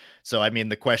year. So, I mean,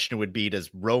 the question would be, does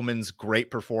Roman's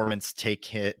great performance take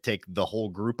the whole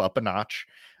group up a notch?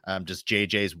 Does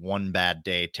JJ's one bad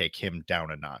day take him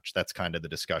down a notch? That's kind of the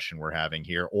discussion we're having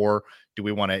here. Or do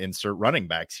we want to insert running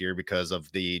backs here because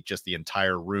of the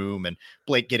entire room and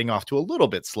Blake getting off to a little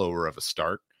bit slower of a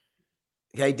start?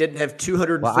 Yeah, he didn't have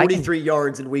 243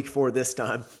 yards in week 4 this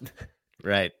time.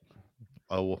 Right.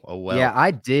 Oh well. Yeah,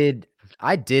 I did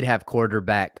have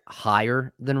quarterback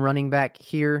higher than running back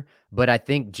here, but I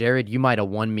think, Jared, you might have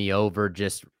won me over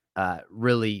just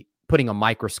really putting a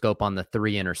microscope on the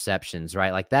 3 interceptions,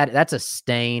 right? Like that's a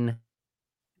stain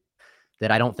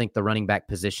that I don't think the running back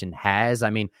position has. I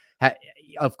mean,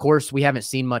 of course, we haven't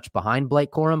seen much behind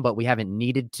Blake Corum, but we haven't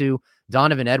needed to.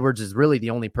 Donovan Edwards is really the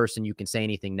only person you can say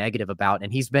anything negative about,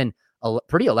 and he's been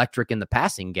pretty electric in the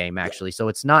passing game, actually. So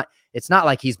it's not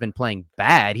like he's been playing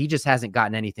bad. He just hasn't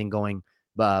gotten anything going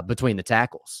between the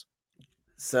tackles.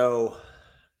 So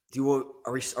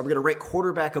are we going to rank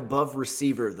quarterback above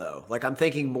receiver, though? Like, I'm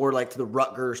thinking more like to the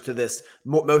Rutgers, to this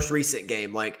most recent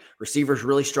game. Like, receivers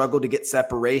really struggled to get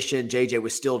separation. JJ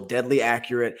was still deadly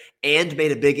accurate and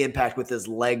made a big impact with his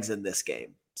legs in this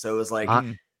game. So it was like,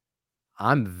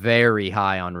 I'm very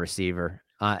high on receiver.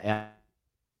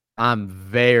 I'm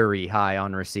very high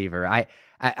on receiver.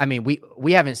 I mean,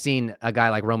 we haven't seen a guy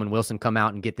like Roman Wilson come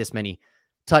out and get this many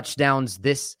touchdowns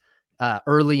this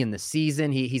early in the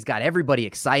season. He's got everybody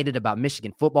excited about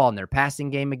Michigan football and their passing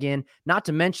game again. Not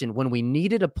to mention, when we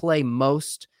needed to play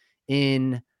most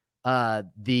in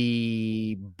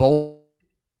the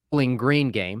Bowling Green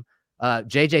game,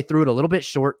 JJ threw it a little bit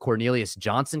short. Cornelius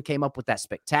Johnson came up with that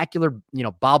spectacular,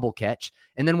 bobble catch.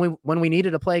 And then when we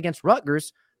needed to play against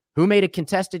Rutgers, who made a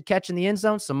contested catch in the end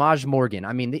zone? Samaj Morgan.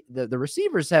 I mean, the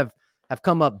receivers have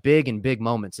come up big in big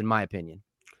moments, in my opinion.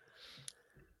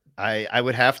 I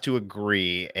would have to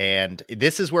agree. And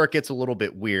this is where it gets a little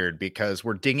bit weird because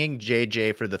we're dinging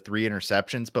JJ for the 3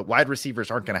 interceptions, but wide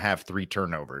receivers aren't going to have 3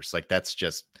 turnovers. Like, that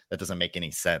doesn't make any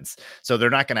sense. So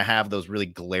they're not going to have those really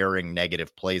glaring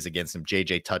negative plays against him.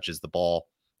 JJ touches the ball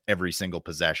every single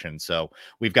possession. So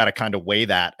we've got to kind of weigh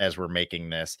that as we're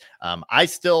making this. I'm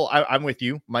with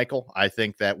you, Michael. I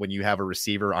think that when you have a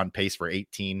receiver on pace for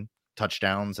 18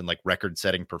 touchdowns and like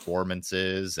record-setting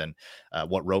performances and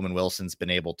what Roman Wilson's been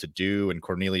able to do, and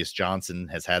Cornelius Johnson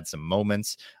has had some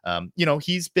moments.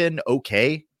 He's been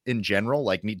okay in general.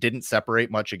 Like, he didn't separate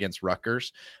much against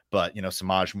Rutgers, but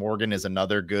Samaj Morgan is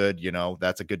another good,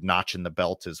 that's a good notch in the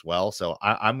belt as well. So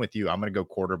I'm with you. I'm going to go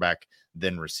quarterback,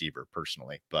 then receiver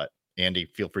personally. But Andy,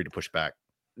 feel free to push back.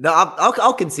 No,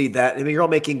 I'll concede that. I mean, you're all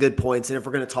making good points. And if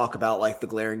we're going to talk about like the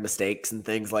glaring mistakes and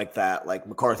things like that, like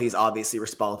McCarthy's obviously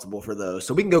responsible for those.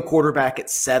 So we can go quarterback at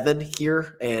 7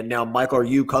 here. And now, Michael, are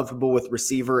you comfortable with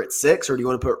receiver at 6, or do you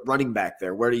want to put running back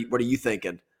there? What are you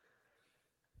thinking?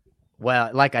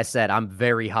 Well, like I said, I'm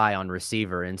very high on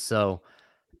receiver. And so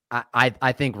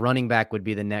I think running back would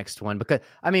be the next one, because,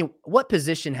 I mean, what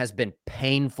position has been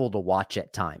painful to watch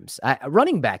at times?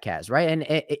 Running back has, right?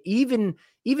 And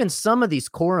even some of these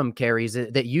Corum carries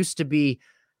that used to be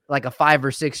like a 5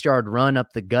 or 6 yard run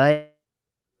up the gut,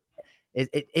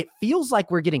 it feels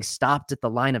like we're getting stopped at the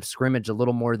line of scrimmage a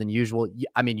little more than usual.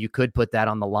 I mean, you could put that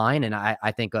on the line, and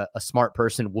I think a smart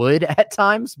person would at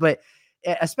times, but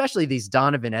especially these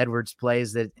Donovan Edwards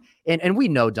plays and we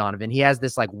know Donovan, he has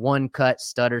this like one cut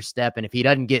stutter step. And if he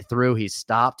doesn't get through, he's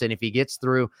stopped. And if he gets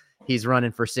through, he's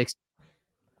running for 60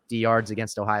 yards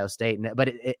against Ohio State.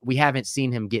 But we haven't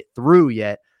seen him get through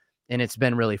yet. And it's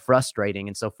been really frustrating.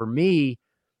 And so for me,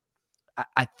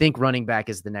 I think running back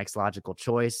is the next logical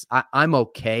choice. I'm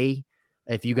okay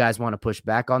if you guys want to push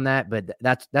back on that, but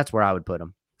that's where I would put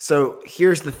him. So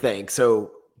here's the thing.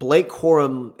 So Blake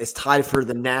Corum is tied for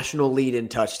the national lead in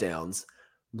touchdowns.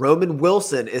 Roman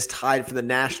Wilson is tied for the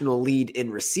national lead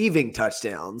in receiving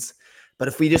touchdowns. But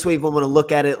if we just even want to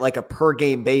look at it like a per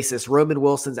game basis, Roman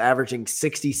Wilson's averaging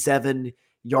 67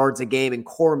 yards a game and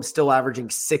Corum's still averaging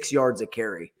 6 yards a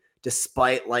carry.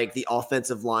 despite like the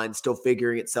offensive line still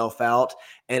figuring itself out.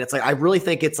 And it's like, I really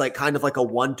think it's like kind of like a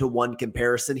 1-to-1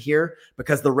 comparison here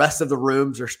because the rest of the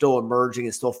rooms are still emerging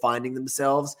and still finding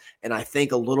themselves. And I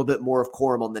think a little bit more of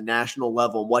Corum on the national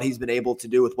level and what he's been able to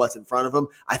do with what's in front of him,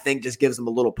 I think just gives him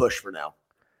a little push for now.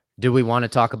 Do we want to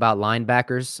talk about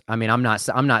linebackers? I mean, I'm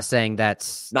not saying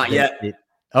that's not yet.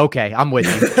 Okay, I'm with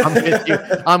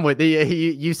you. I'm with you.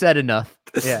 You said enough.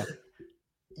 Yeah.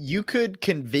 You could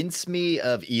convince me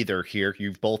of either here.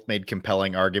 You've both made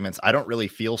compelling arguments. I don't really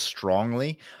feel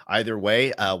strongly either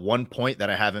way. One point that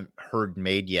I haven't heard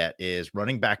made yet is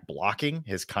running back blocking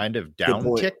has kind of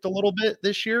downticked a little bit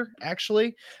this year,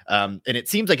 actually. And it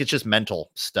seems like it's just mental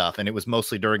stuff. And it was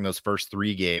mostly during those first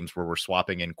 3 games where we're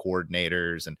swapping in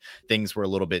coordinators and things were a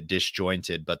little bit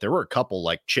disjointed. But there were a couple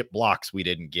like chip blocks we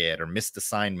didn't get or missed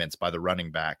assignments by the running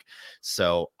back.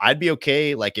 So I'd be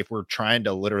okay. Like if we're trying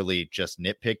to literally just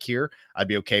nitpick here, I'd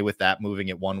be okay with that moving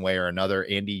it one way or another.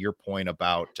 Andy, your point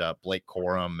about Blake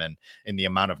Corum and the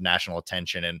amount of national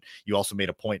attention, and you also made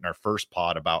a point in our first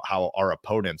pod about how our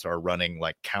opponents are running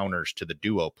like counters to the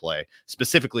duo play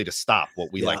specifically to stop what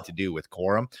we like to do with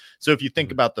Corum. So if you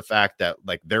think about the fact that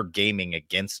like they're gaming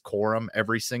against Corum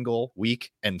every single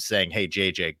week and saying, hey,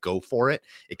 JJ, go for it,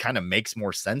 it kind of makes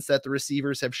more sense that the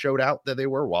receivers have showed out that they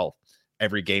were. Well,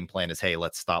 every game plan is, hey,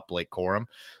 let's stop Blake Corum.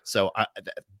 So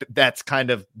that's kind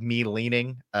of me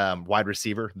leaning wide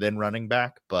receiver, then running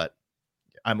back, but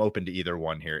I'm open to either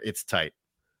one here. It's tight.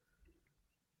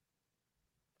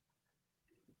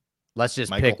 Let's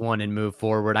just pick one and move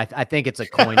forward. I think it's a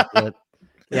coin flip.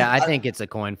 Yeah, I think it's a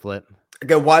coin flip. I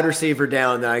go wide receiver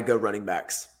down, then I go running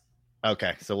backs.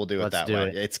 Okay, so we'll do it that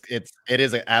way. It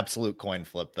is an absolute coin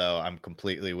flip, though. I'm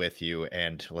completely with you,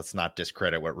 and let's not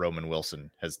discredit what Roman Wilson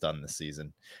has done this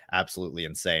season. Absolutely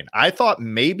insane. I thought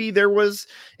maybe there was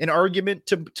an argument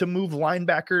to move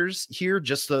linebackers here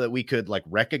just so that we could like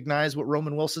recognize what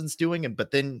Roman Wilson's doing, but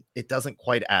then it doesn't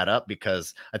quite add up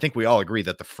because I think we all agree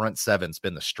that the front seven's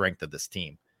been the strength of this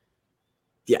team.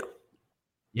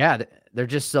 Yeah, they're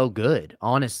just so good.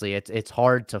 Honestly, it's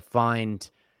hard to find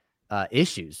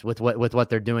issues with what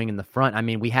they're doing in the front. I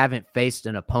mean, we haven't faced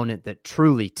an opponent that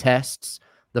truly tests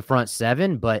the front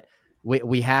seven, but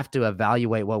we have to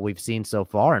evaluate what we've seen so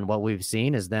far, and what we've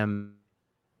seen is them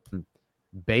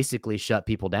basically shut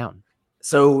people down.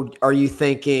 So are you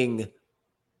thinking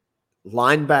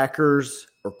linebackers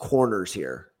or corners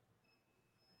here?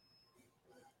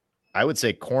 I would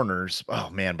say corners. Oh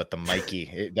man, but the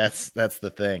Mikey, that's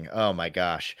the thing. Oh my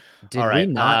gosh. All right.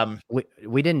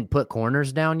 We didn't put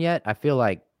corners down yet. I feel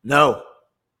like no,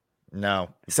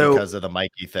 so because of the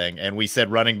Mikey thing. And we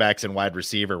said running backs and wide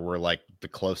receiver were like the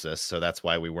closest. So that's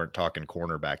why we weren't talking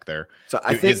cornerback there. So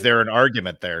is there an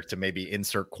argument there to maybe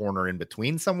insert corner in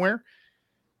between somewhere?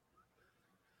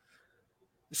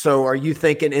 So are you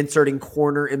thinking inserting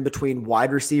corner in between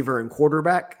wide receiver and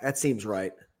quarterback? That seems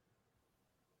right.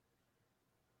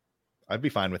 I'd be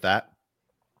fine with that.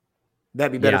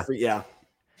 That'd be better for you. Yeah.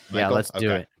 Michael? Yeah, let's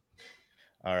do it.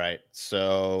 All right.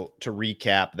 So to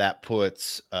recap, that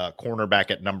puts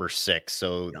cornerback at number 6.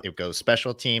 So it goes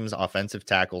special teams, offensive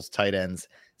tackles, tight ends,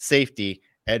 safety,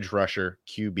 edge rusher,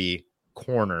 QB,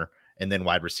 corner, and then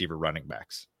wide receiver, running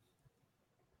backs.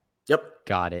 Yep.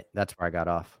 Got it. That's where I got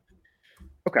off.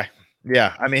 Okay.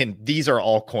 Yeah, I mean, these are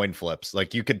all coin flips.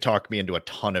 Like you could talk me into a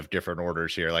ton of different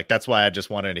orders here. Like that's why I just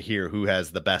wanted to hear who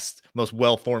has the best, most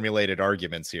well-formulated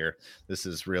arguments here. This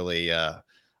is really a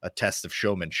test of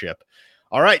showmanship.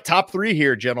 All right, top 3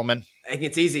 here, gentlemen. I think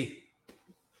it's easy.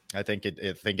 I think it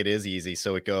is easy.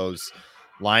 So it goes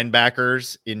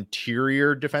linebackers,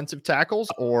 interior defensive tackles,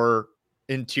 or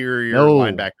interior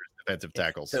linebackers, defensive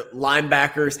tackles. So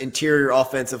linebackers, interior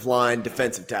offensive line,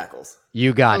 defensive tackles.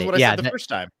 You got it. What I said the first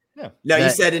time. Yeah. No, you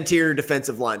said interior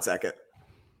defensive line second.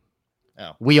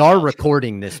 Oh, we are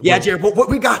recording this. Yeah, Jared. What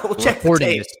we got? We'll check the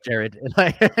tape. This, Jared.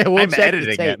 I'm editing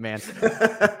the tape, man.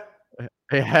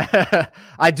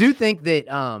 I do think that,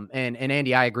 and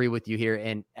Andy, I agree with you here,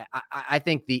 and I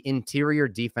think the interior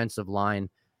defensive line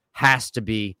has to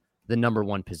be the number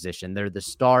 1 position. They're the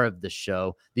star of the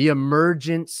show. The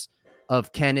emergence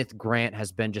of Kenneth Grant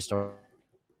has been just a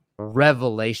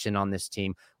revelation on this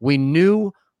team. We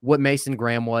knew what Mason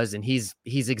Graham was, and he's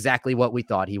exactly what we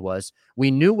thought he was. We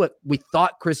knew what we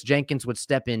thought Chris Jenkins would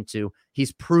step into.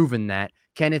 He's proven that.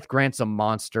 Kenneth Grant's a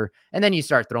monster. And then you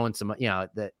start throwing some,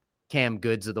 the Cam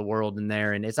Goods of the world in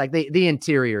there, and it's like the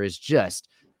interior is just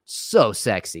so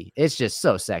sexy. It's just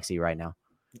so sexy right now.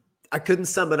 I couldn't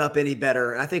sum it up any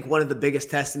better. I think one of the biggest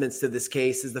testaments to this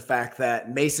case is the fact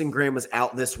that Mason Graham was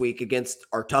out this week against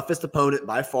our toughest opponent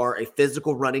by far, a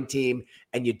physical running team,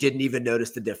 and you didn't even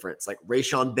notice the difference. Like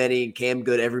Rayshon Benny and Cam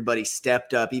Good, everybody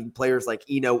stepped up, even players like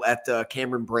Eno Etta,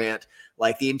 Cameron Brandt.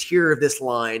 Like the interior of this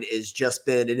line has just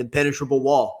been an impenetrable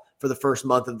wall for the first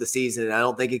month of the season, and I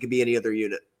don't think it could be any other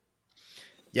unit.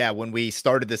 Yeah, when we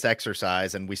started this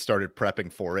exercise and we started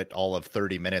prepping for it all of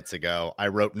 30 minutes ago, I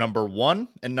wrote number 1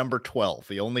 and number 12,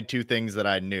 the only two things that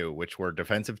I knew, which were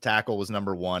defensive tackle was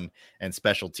number 1 and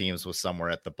special teams was somewhere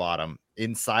at the bottom.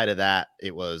 Inside of that,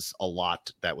 it was a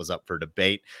lot that was up for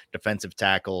debate. Defensive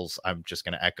tackles, I'm just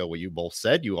going to echo what you both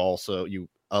said. You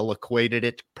eloquated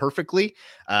it perfectly.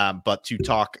 But to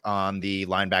talk on the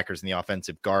linebackers and the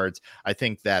offensive guards, I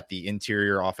think that the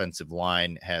interior offensive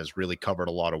line has really covered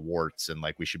a lot of warts, and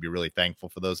like we should be really thankful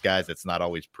for those guys. It's not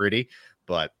always pretty,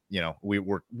 but we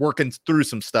were working through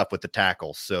some stuff with the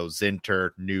tackles. So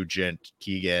Zinter, Nugent,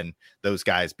 Keegan, those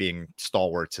guys being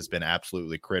stalwarts has been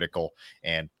absolutely critical,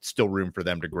 and still room for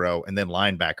them to grow. And then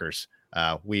linebackers.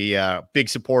 We big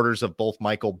supporters of both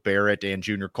Michael Barrett and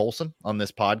Junior Colson on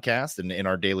this podcast and in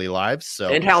our daily lives. So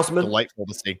and Houseman, delightful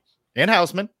to see. And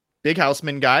Houseman, big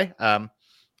Houseman guy.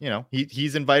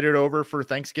 He's invited over for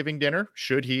Thanksgiving dinner.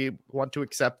 Should he want to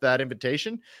accept that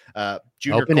invitation?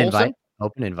 Junior Colson.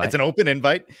 Open invite. It's an open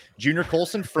invite. Junior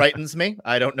Colson frightens me.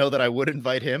 I don't know that I would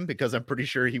invite him because I'm pretty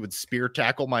sure he would spear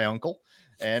tackle my uncle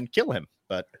and kill him.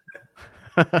 But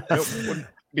wouldn't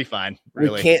be fine.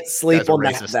 Really. We can't sleep on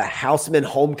the Houseman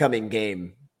homecoming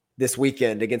game this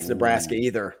weekend against Nebraska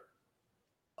either.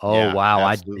 Oh, yeah, wow.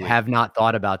 Absolutely. I have not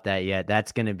thought about that yet.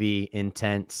 That's going to be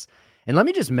intense. And let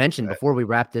me just mention before we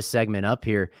wrap this segment up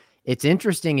here, it's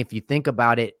interesting if you think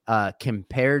about it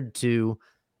compared to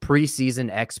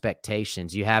preseason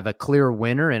expectations. You have a clear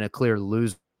winner and a clear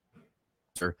loser.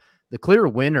 The clear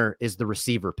winner is the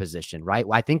receiver position, right?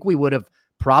 I think we would have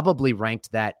probably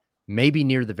ranked that maybe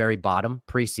near the very bottom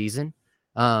preseason.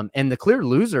 And the clear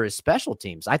loser is special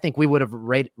teams. I think we would have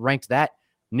ranked that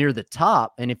near the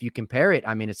top. And if you compare it,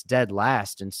 I mean, it's dead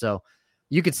last. And so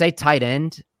you could say tight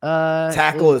end.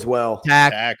 Tackle as well.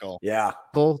 Tackle. Yeah.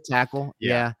 Tackle.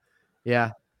 Yeah.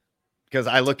 Because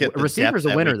I look at the receiver's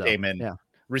a winner, though. Yeah.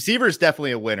 Receiver's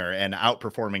definitely a winner and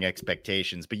outperforming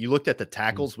expectations. But you looked at the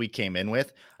tackles we came in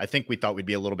with. I think we thought we'd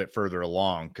be a little bit further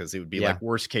along because it would be like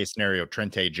worst case scenario.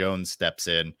 Trente Jones steps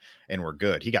in and we're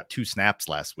good. He got 2 snaps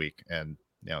last week, and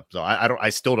so I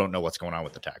still don't know what's going on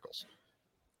with the tackles.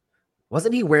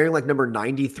 Wasn't he wearing like number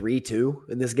 93 too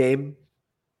in this game?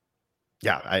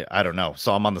 Yeah, I don't know.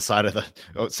 So I'm on the side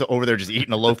of so over there just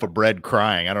eating a loaf of bread,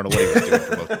 crying. I don't know what he was doing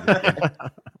for most of the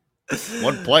game.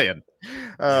 One playing.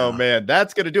 Oh man,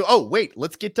 that's gonna do. Oh wait,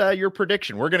 let's get your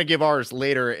prediction. We're gonna give ours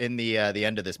later in the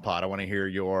end of this pod. I want to hear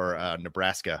your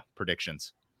Nebraska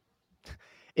predictions.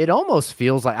 It almost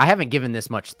feels like I haven't given this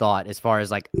much thought as far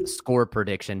as like score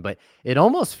prediction, but it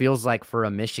almost feels like for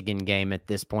a Michigan game at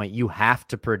this point, you have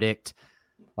to predict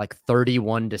like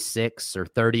 31-6 or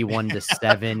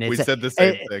 31-7. We said the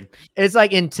same thing. It's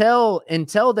like until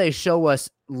they show us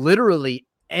literally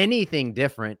anything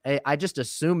different, I just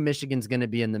assume Michigan's going to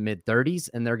be in the mid-30s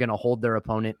and they're going to hold their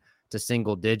opponent to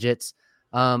single digits.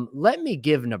 Let me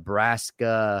give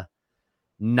Nebraska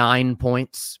 9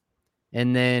 points,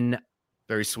 and then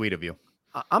very sweet of you.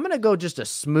 I'm going to go just a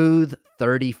smooth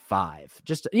 35.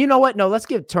 Just, you know what? No, let's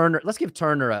give Turner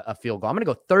a field goal. I'm going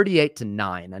to go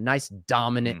 38-9, a nice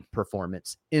dominant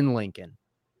performance in Lincoln.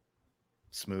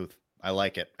 Smooth. I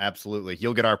like it. Absolutely.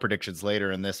 You'll get our predictions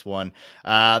later in this one.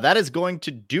 That is going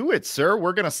to do it, sir.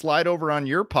 We're going to slide over on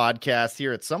your podcast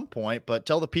here at some point, but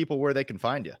tell the people where they can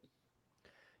find you.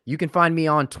 You can find me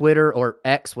on Twitter or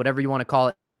X, whatever you want to call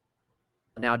it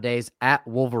nowadays, at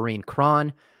Wolverine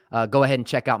Cron. Go ahead and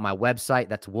check out my website.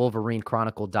 That's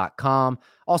wolverinechronicle.com.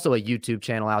 Also a YouTube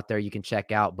channel out there you can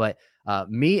check out. But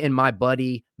me and my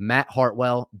buddy, Matt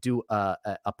Hartwell, do a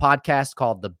podcast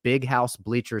called the Big House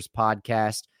Bleachers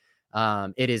Podcast.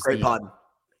 It is great pod.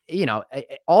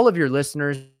 All of your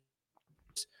listeners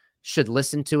should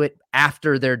listen to it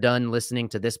after they're done listening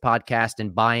to this podcast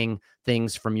and buying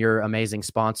things from your amazing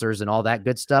sponsors and all that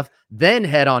good stuff. Then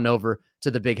head on over to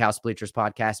the Big House Bleachers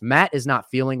Podcast. Matt is not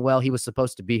feeling well. He was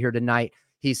supposed to be here tonight.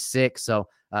 He's sick. So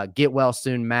get well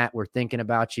soon, Matt. We're thinking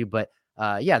about you. But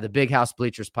the Big House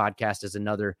Bleachers Podcast is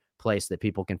another place that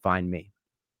people can find me.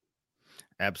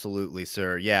 Absolutely,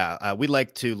 sir. Yeah, we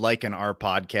like to liken our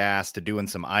podcast to doing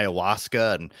some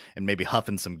ayahuasca and maybe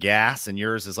huffing some gas, and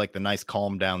yours is like the nice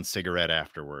calm down cigarette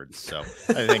afterwards. So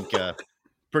I think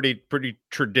pretty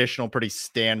traditional, pretty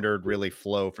standard, really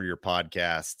flow for your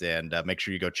podcast. And make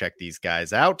sure you go check these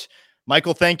guys out.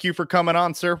 Michael, thank you for coming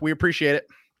on, sir. We appreciate it.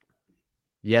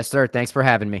 Yes, sir. Thanks for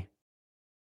having me.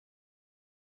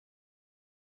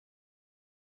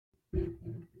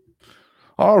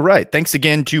 All right. Thanks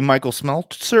again to Michael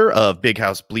Smeltzer of Big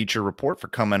House Bleacher Report for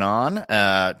coming on,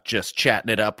 just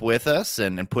chatting it up with us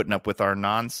and putting up with our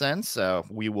nonsense.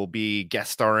 We will be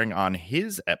guest starring on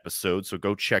his episode, so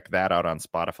go check that out on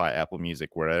Spotify, Apple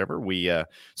Music, wherever. We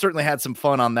certainly had some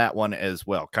fun on that one as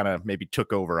well. Kind of maybe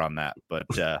took over on that, but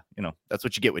that's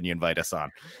what you get when you invite us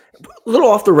on. A little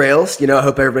off the rails. I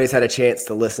hope everybody's had a chance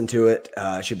to listen to it.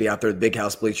 It should be out there, the Big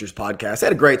House Bleachers podcast. I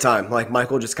had a great time. Like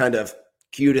Michael just kind of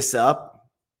queued us up.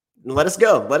 Let us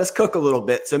go. Let us cook a little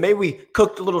bit. So maybe we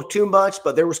cooked a little too much,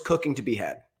 but there was cooking to be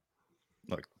had.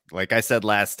 Look, like I said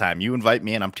last time, you invite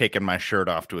me and I'm taking my shirt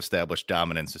off to establish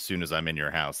dominance as soon as I'm in your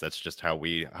house. That's just how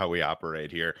we operate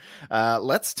here.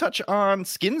 Let's touch on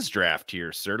Skins draft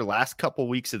here, sir. The last couple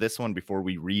weeks of this one before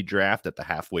we redraft at the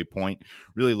halfway point.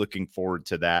 Really looking forward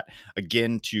to that.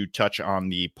 Again, to touch on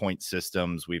the point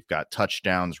systems, we've got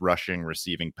touchdowns, rushing,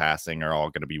 receiving, passing are all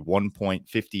going to be 1 point.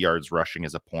 50 yards rushing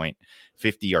is a point.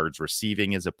 50 yards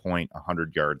receiving is a point.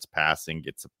 100 yards passing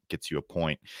gets you a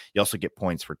point. You also get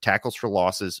points for tackles for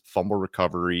losses, fumble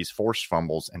recoveries, forced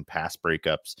fumbles, and pass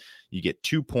breakups. You get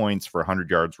 2 points for 100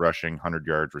 yards rushing, 100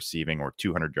 yards receiving, or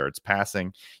 200 yards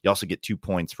passing. You also get 2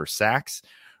 points for sacks,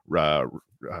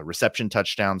 reception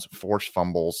touchdowns, forced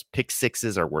fumbles. Pick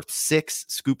sixes are worth 6.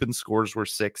 Scoop and scores were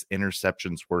 6.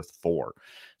 Interceptions worth 4.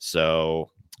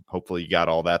 So hopefully you got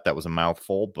all that. That was a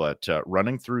mouthful, but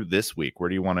running through this week, where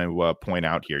do you want to point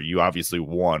out here? You obviously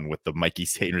won with the Mikey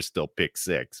Sanders still pick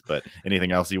 6, but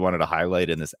anything else you wanted to highlight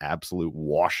in this absolute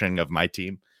washing of my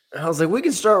team? I was like, we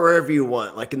can start wherever you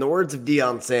want. Like in the words of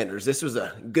Deion Sanders, this was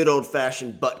a good old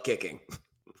fashioned butt kicking.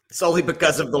 Solely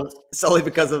because of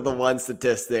the one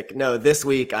statistic. No, this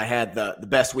week I had the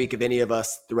best week of any of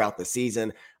us throughout the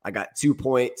season. I got 2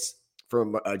 points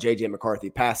from J.J. McCarthy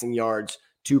passing yards,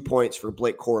 2 points for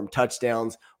Blake Corum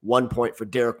touchdowns, 1 point for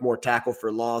Derek Moore tackle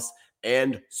for loss,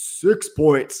 and 6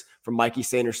 points from Mikey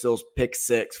Sanders Still's pick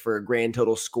 6 for a grand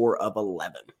total score of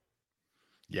 11.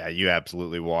 Yeah, you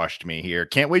absolutely washed me here.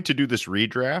 Can't wait to do this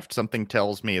redraft. Something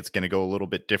tells me it's going to go a little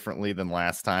bit differently than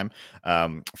last time.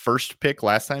 First pick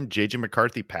last time, J.J.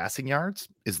 McCarthy passing yards.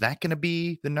 Is that going to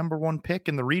be the number 1 pick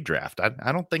in the redraft?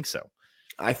 I don't think so.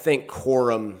 I think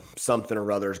Corum something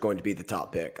or other is going to be the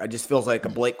top pick. I just feels like a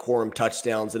Blake Corum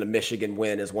touchdowns and a Michigan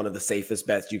win is one of the safest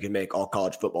bets you can make all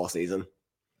college football season.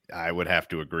 I would have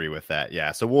to agree with that.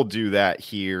 Yeah. So we'll do that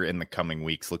here in the coming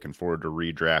weeks. Looking forward to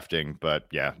redrafting. But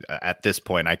yeah, at this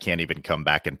point, I can't even come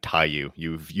back and tie you.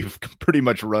 You've pretty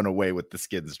much run away with the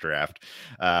Skins draft.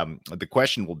 The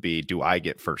question will be, do I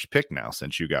get first pick now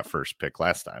since you got first pick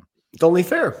last time? It's only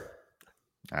fair.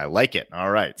 I like it. All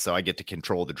right. So I get to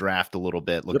control the draft a little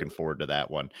bit. Looking forward to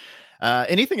that one.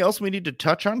 Anything else we need to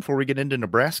touch on before we get into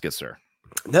Nebraska, sir?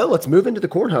 No, let's move into the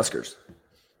Cornhuskers.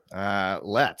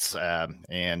 Let's.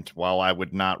 And while I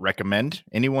would not recommend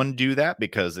anyone do that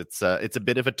because it's a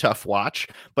bit of a tough watch,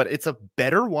 but it's a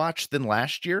better watch than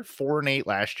last year. 4-8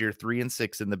 last year,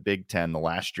 3-6 in the Big Ten. The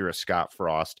last year of Scott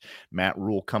Frost, Matt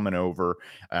Rule coming over,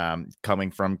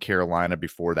 coming from Carolina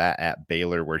before that at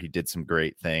Baylor, where he did some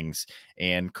great things,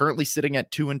 and currently sitting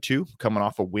at 2-2, coming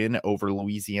off a win over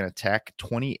Louisiana Tech,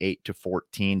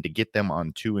 28-14 to get them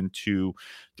on 2-2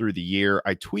 through the year.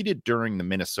 I tweeted during the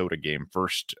Minnesota game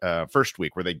first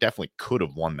week where they definitely could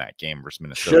have won that game versus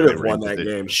Minnesota. Should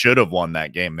have won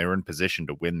that game. They were in position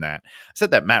to win that. I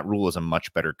said that Matt Rule is a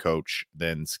much better coach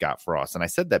than Scott Frost, and I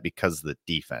said that because of the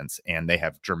defense, and they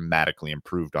have dramatically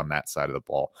improved on that side of the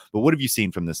ball. But what have you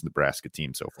seen from this Nebraska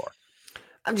team so far?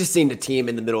 I've just seen the team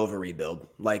in the middle of a rebuild.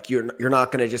 Like you're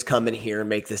not going to just come in here and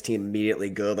make this team immediately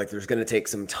good. Like there's going to take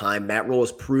some time. Matt Rule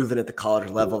has proven at the college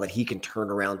level that he can turn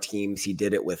around teams. He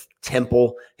did it with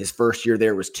Temple. His first year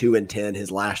there was 2-10. His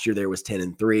last year there was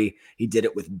 10-3. He did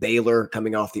it with Baylor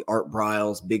coming off the Art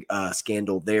Briles big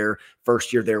scandal there.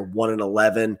 First year there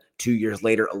 1-11. 2 years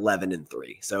later,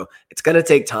 11-3. So it's going to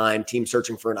take time. Team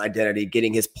searching for an identity,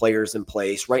 getting his players in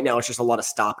place. Right now, it's just a lot of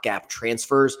stopgap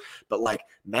transfers. But like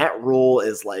Matt Rule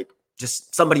is like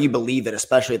just somebody you believe in,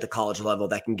 especially at the college level,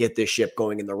 that can get this ship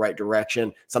going in the right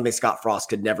direction. Something Scott Frost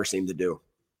could never seem to do.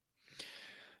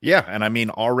 Yeah, and I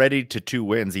mean, already to 2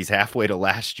 wins. He's halfway to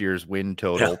last year's win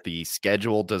total. Yeah. The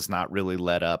schedule does not really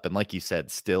let up. And like you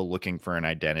said, still looking for an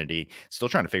identity, still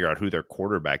trying to figure out who their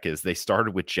quarterback is. They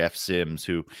started with Jeff Sims,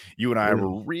 who you and I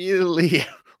were really,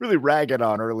 really ragging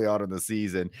on early on in the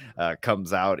season,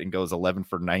 comes out and goes 11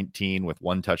 for 19 with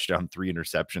 1 touchdown, 3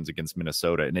 interceptions against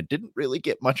Minnesota. And it didn't really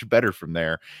get much better from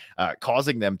there,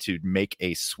 causing them to make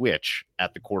a switch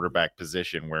at the quarterback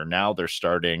position where now they're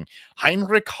starting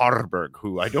Heinrich Harburg,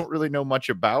 who I don't really know much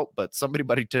about, but somebody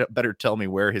better tell me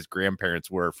where his grandparents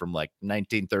were from like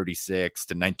 1936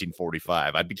 to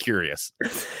 1945. I'd be curious.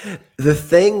 The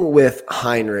thing with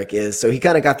Heinrich is, so he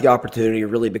kind of got the opportunity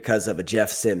really because of a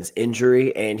Jeff Sims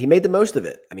injury, and he made the most of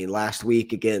it. I mean, last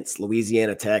week against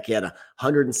Louisiana Tech, he had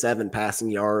 107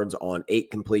 passing yards on 8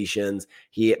 completions.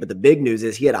 But the big news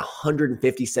is he had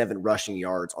 157 rushing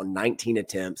yards on 19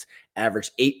 attempts,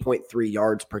 averaged 8.3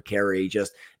 yards per carry,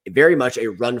 just very much a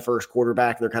run-first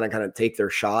quarterback. They're kind of take their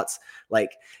shots.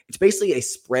 Like, it's basically a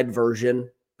spread version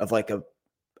of like a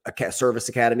service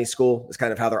academy school is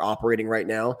kind of how they're operating right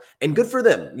now. And good for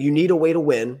them. You need a way to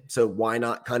win. So why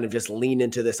not kind of just lean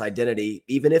into this identity,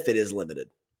 even if it is limited?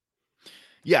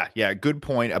 Yeah. Good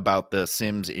point about the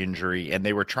Sims injury. And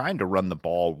they were trying to run the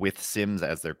ball with Sims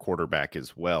as their quarterback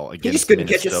as well. He just couldn't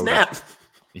catch a snap.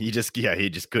 He just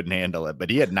couldn't handle it. But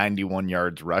he had 91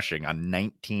 yards rushing on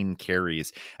 19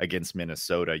 carries against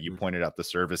Minnesota. You pointed out the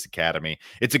service academy.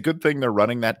 It's a good thing they're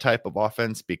running that type of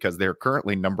offense because they're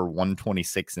currently number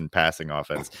 126 in passing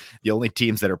offense. The only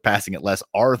teams that are passing it less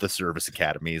are the service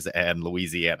academies and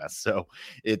Louisiana. So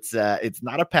it's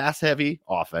not a pass heavy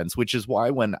offense, which is why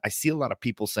when I see a lot of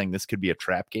people saying this could be a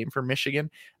trap game for Michigan,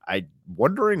 I'm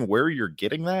wondering where you're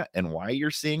getting that and why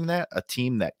you're seeing that. A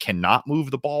team that cannot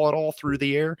move the ball at all through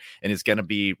the air and is going to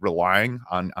be relying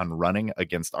on running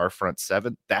against our front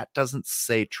seven. That doesn't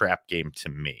say trap game to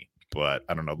me, but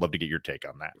I don't know. I'd love to get your take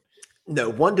on that. No,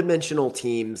 one-dimensional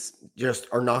teams just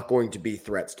are not going to be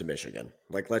threats to Michigan.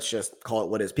 Like, let's just call it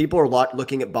what it is. People are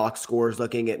looking at box scores,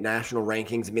 looking at national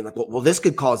rankings and being like, well, this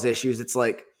could cause issues. It's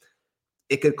like,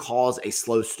 it could cause a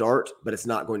slow start, but it's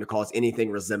not going to cause anything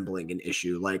resembling an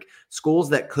issue. Like, schools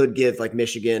that could give like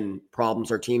Michigan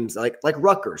problems are teams like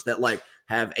Rutgers that like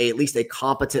have at least a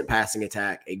competent passing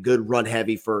attack, a good run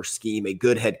heavy first scheme, a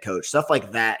good head coach. Stuff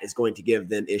like that is going to give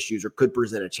them issues or could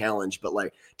present a challenge. But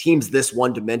like teams this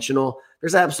one dimensional,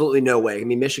 there's absolutely no way. I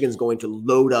mean, Michigan's going to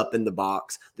load up in the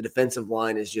box. The defensive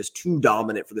line is just too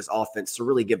dominant for this offense to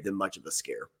really give them much of a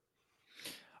scare.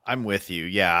 I'm with you.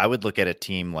 Yeah, I would look at a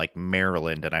team like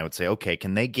Maryland and I would say, okay,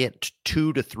 can they get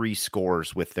 2 to 3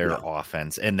 scores with their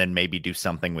offense and then maybe do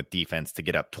something with defense to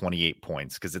get up 28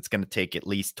 points? Because it's going to take at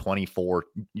least 24.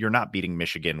 You're not beating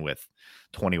Michigan with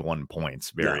 21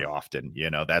 points very often. You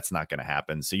know, that's not going to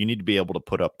happen. So you need to be able to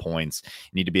put up points.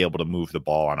 You need to be able to move the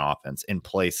ball on offense and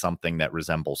play something that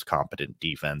resembles competent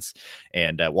defense.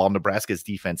 And while Nebraska's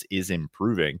defense is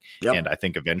improving, and I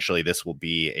think eventually this will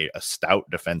be a stout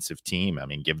defensive team. I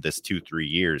mean, give this 2-3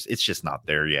 years, it's just not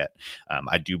there yet.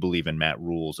 I do believe in Matt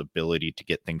Rule's ability to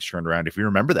get things turned around. If you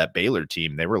remember that Baylor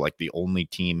team, they were like the only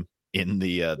team in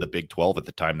the Big 12 at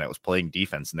the time that was playing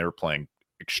defense, and they were playing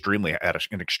an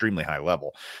extremely high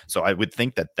level. So I would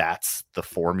think that that's the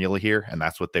formula here, and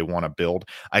that's what they want to build.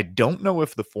 I don't know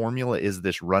if the formula is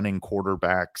this running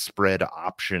quarterback spread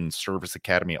option service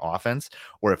academy offense,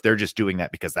 or if they're just doing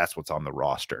that because that's what's on the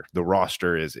roster. The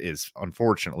roster is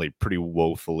unfortunately pretty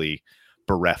woefully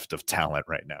bereft of talent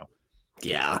right now.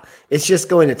 Yeah, it's just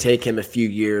going to take him a few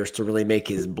years to really make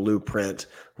his blueprint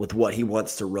with what he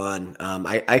wants to run.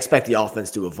 I expect the offense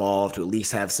to evolve, to at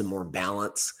least have some more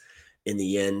balance in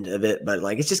the end of it. But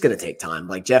like, it's just going to take time.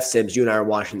 Like Jeff Sims, you and I are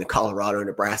watching the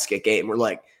Colorado-Nebraska game. We're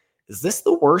like, is this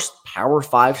the worst Power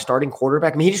 5 starting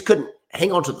quarterback? I mean, he just couldn't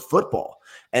hang on to the football.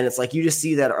 And it's like, you just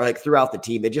see that like throughout the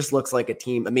team. It just looks like a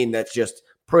team. I mean, that's just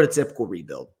prototypical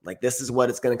rebuild. Like, this is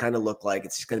what it's going to kind of look like.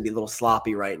 It's just going to be a little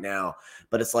sloppy right now.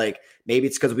 But it's like, maybe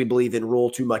it's because we believe in Rule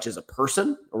too much as a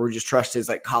person, or we just trust his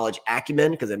like college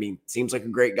acumen. Because I mean, seems like a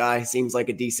great guy, seems like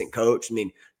a decent coach. I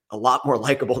mean, a lot more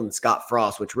likable than Scott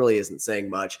Frost, which really isn't saying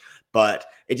much, but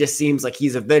it just seems like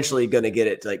he's eventually going to get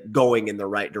it like going in the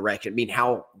right direction. I mean,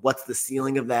 what's the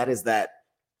ceiling of that? Is that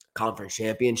conference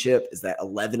championship? Is that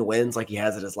 11 wins like he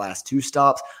has at his last 2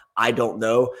 stops? I don't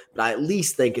know, but I at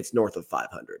least think it's north of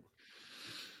 500.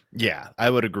 Yeah, I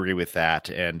would agree with that,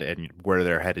 and where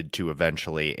they're headed to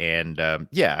eventually. And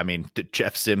yeah, I mean, the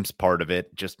Jeff Sims part of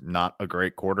it, just not a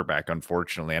great quarterback,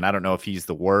 unfortunately. And I don't know if he's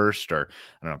the worst, or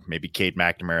I don't know, maybe Cade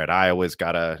McNamara at Iowa's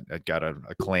got a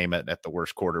claim at the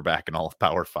worst quarterback in all of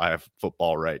Power 5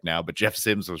 football right now. But Jeff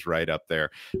Sims was right up there.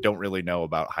 Don't really know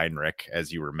about Heinrich,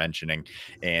 as you were mentioning,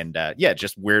 and yeah,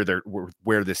 just where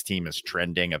this team is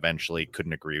trending. Eventually,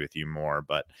 couldn't agree with you more.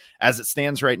 But as it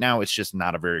stands right now, it's just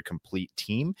not a very complete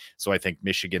team. So I think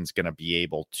Michigan's going to be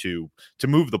able to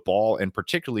move the ball, and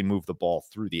particularly move the ball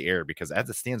through the air, because as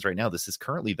it stands right now, this is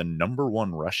currently the number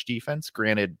one rush defense.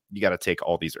 Granted, you got to take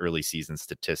all these early season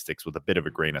statistics with a bit of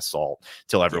a grain of salt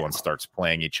till everyone starts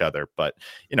playing each other. But,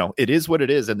 it is what it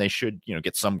is, and they should,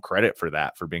 get some credit for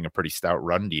that, for being a pretty stout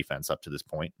run defense up to this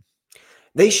point.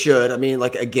 They should. I mean,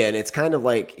 like, again, it's kind of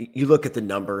like you look at the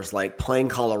numbers, like playing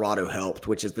Colorado helped,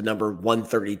 which is the number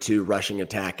 132 rushing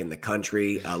attack in the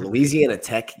country. Louisiana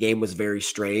Tech game was very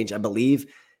strange. I believe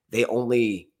they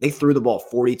threw the ball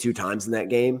 42 times in that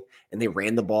game, and they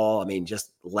ran the ball, I mean,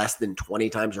 just less than 20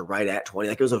 times, or right at 20.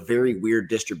 Like, it was a very weird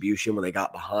distribution when they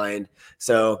got behind.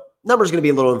 So numbers going to be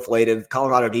a little inflated.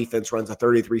 Colorado defense runs a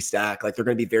 33 stack. Like, they're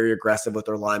going to be very aggressive with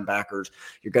their linebackers.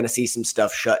 You're going to see some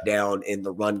stuff shut down in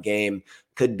the run game.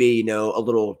 Could be,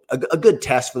 a good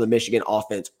test for the Michigan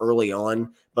offense early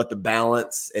on, but the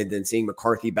balance and then seeing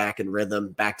McCarthy back in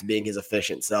rhythm, back to being his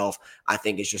efficient self, I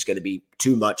think is just going to be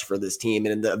too much for this team.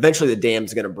 And eventually the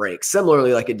dam's going to break,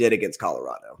 similarly like it did against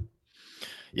Colorado.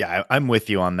 Yeah, I'm with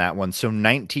you on that one. So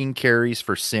 19 carries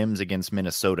for Sims against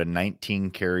Minnesota,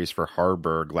 19 carries for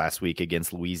Harburg last week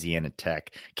against Louisiana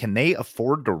Tech. Can they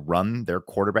afford to run their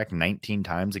quarterback 19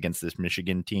 times against this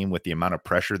Michigan team with the amount of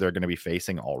pressure they're going to be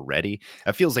facing already?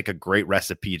 That feels like a great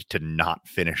recipe to not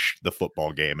finish the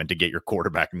football game and to get your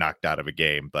quarterback knocked out of a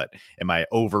game. But am I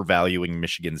overvaluing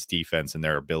Michigan's defense and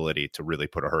their ability to really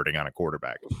put a hurting on a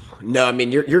quarterback? No, I mean,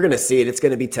 you're going to see it. It's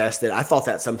going to be tested. I thought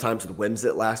that sometimes with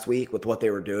Whimsit last week with what they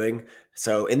were doing.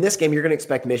 So in this game, you're going to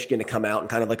expect Michigan to come out in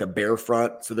kind of like a bear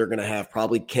front. So they're going to have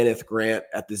probably Kenneth Grant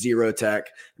at the 0 tech.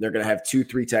 And they're going to have 2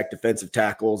 3-tech defensive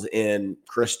tackles in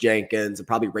Chris Jenkins and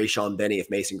probably Rayshon Benny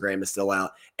if Mason Graham is still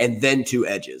out, and then 2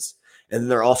 edges. And then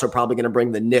they're also probably going to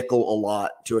bring the nickel a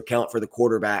lot to account for the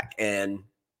quarterback and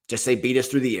just say, beat us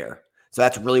through the air. So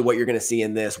that's really what you're going to see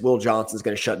in this. Will Johnson's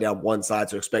going to shut down one side,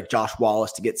 so expect Josh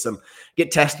Wallace to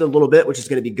get tested a little bit, which is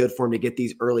going to be good for him to get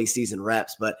these early season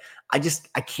reps. But I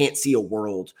can't see a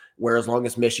world where, as long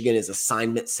as Michigan is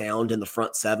assignment sound in the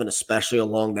front 7, especially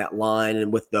along that line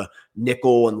and with the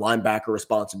nickel and linebacker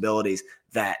responsibilities,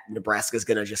 that Nebraska is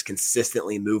going to just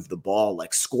consistently move the ball.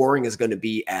 Like, scoring is going to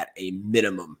be at a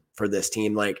minimum for this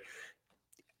team. Like,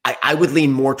 I would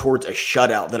lean more towards a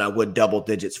shutout than I would double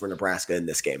digits for Nebraska in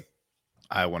this game.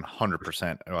 I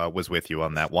 100% was with you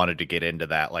on that. Wanted to get into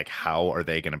that. Like, how are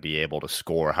they going to be able to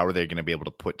score? How are they going to be able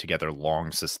to put together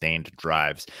long, sustained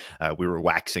drives? We were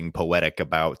waxing poetic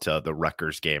about the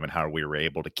Rutgers game and how we were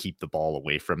able to keep the ball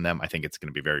away from them. I think it's going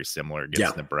to be very similar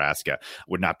against Nebraska.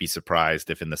 Would not be surprised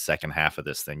if in the second half of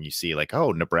this thing you see, like,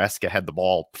 oh, Nebraska had the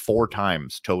ball 4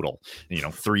 times total,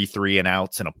 3 and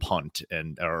outs and a punt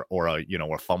or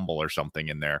a fumble or something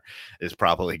in there is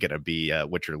probably going to be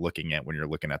what you're looking at when you're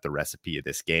looking at the recipe of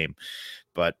this game.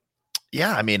 But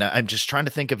yeah, I mean, I'm just trying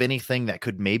to think of anything that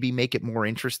could maybe make it more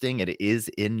interesting. It is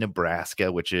in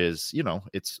Nebraska, which is,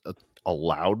 it's a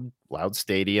loud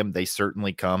stadium. They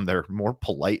certainly come. They're more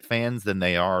polite fans than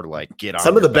they are like get on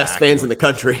some of the best fans in the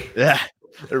country. Yeah.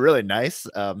 They're really nice.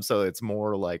 So it's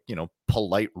more like,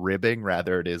 polite ribbing,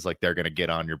 rather it is like they're going to get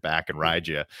on your back and ride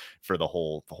you for the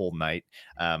whole night.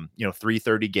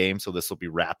 3:30 game. So this will be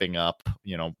wrapping up,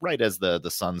 right as the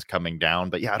sun's coming down.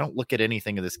 But yeah, I don't look at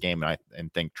anything in this game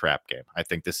and think trap game. I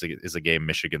think this is a game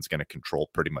Michigan's going to control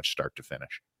pretty much start to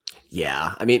finish.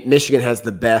 Yeah. I mean, Michigan has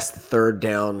the best third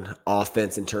down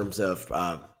offense in terms of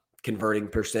converting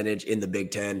percentage in the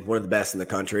Big Ten, one of the best in the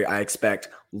country. I expect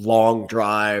long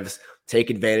drives,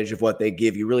 take advantage of what they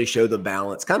give you, really show the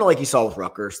balance, kind of like you saw with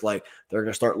Rutgers. Like, they're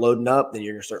going to start loading up, then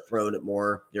you're going to start throwing it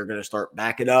more. You're going to start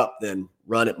backing up, then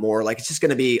run it more. Like, it's just going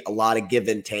to be a lot of give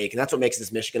and take. And that's what makes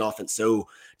this Michigan offense so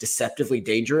deceptively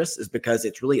dangerous, is because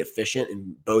it's really efficient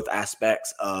in both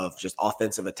aspects of just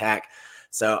offensive attack.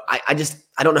 So I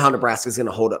don't know how Nebraska is going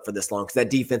to hold up for this long, because that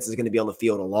defense is going to be on the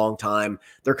field a long time.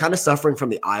 They're kind of suffering from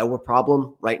the Iowa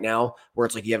problem right now, where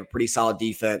it's like you have a pretty solid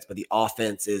defense, but the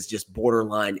offense is just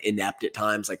borderline inept at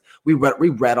times. Like, we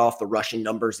read off the rushing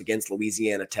numbers against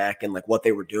Louisiana Tech and like what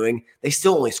they were doing. They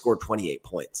still only scored 28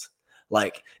 points.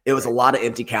 Like, it was a lot of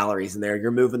empty calories in there.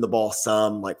 You're moving the ball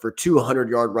some, like for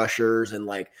 200-yard rushers and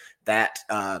like that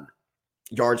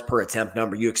yards per attempt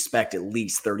number, you expect at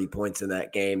least 30 points in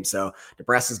that game. So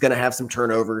Nebraska's going to have some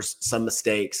turnovers, some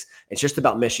mistakes. It's just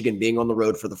about Michigan being on the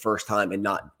road for the first time and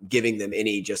not giving them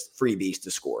any just freebies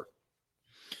to score.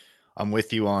 I'm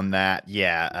with you on that.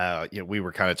 Yeah, we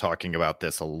were kind of talking about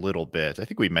this a little bit. I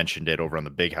think we mentioned it over on the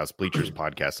Big House Bleachers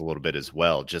podcast a little bit as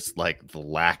well. Just like the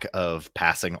lack of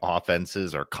passing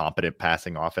offenses or competent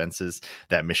passing offenses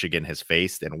that Michigan has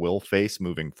faced and will face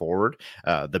moving forward.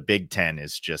 The Big Ten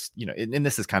is just, and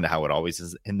this is kind of how it always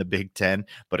is in the Big Ten,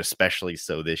 but especially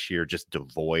so this year, just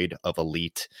devoid of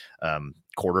elite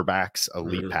quarterbacks,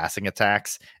 elite passing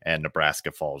attacks, and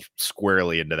Nebraska falls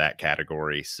squarely into that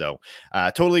category. So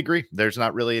totally agree. There's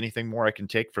not really anything more I can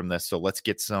take from this. So let's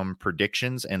get some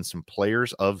predictions and some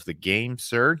players of the game,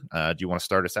 sir. Do you want to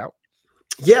start us out?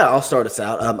 Yeah, I'll start us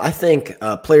out. I think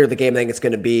player of the game, I think it's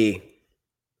going to be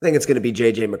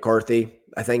JJ McCarthy.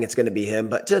 I think it's going to be him,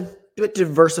 but to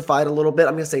diversify it a little bit,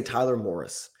 I'm going to say Tyler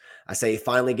Morris. I say he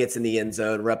finally gets in the end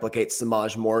zone, replicates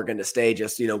Samaj Morgan to stay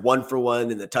just,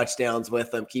 1-for-1 in the touchdowns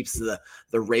with them, keeps the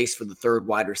race for the third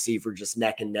wide receiver just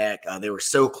neck and neck. They were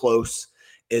so close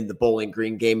in the Bowling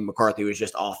Green game. McCarthy was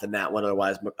just off in that one.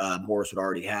 Otherwise, Morris would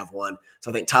already have one.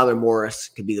 So I think Tyler Morris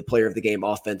could be the player of the game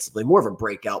offensively, more of a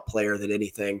breakout player than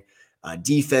anything.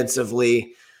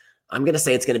 Defensively, I'm going to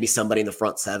say it's going to be somebody in the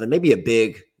front seven, maybe a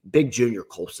big Junior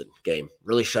Colson game,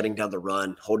 really shutting down the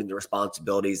run, holding the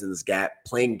responsibilities in this gap,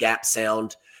 playing gap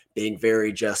sound, being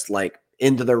very just like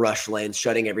into the rush lanes,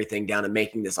 shutting everything down and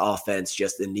making this offense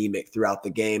just anemic throughout the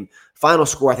game. Final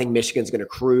score, I think Michigan's going to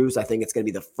cruise. I think it's going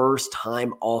to be the first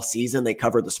time all season they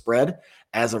covered the spread.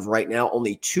 As of right now,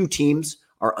 only 2 teams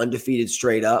are undefeated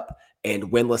straight up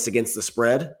and winless against the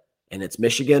spread, and it's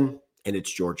Michigan and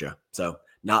it's Georgia. So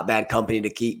not bad company to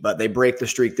keep, but they break the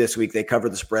streak this week. They cover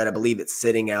the spread. I believe it's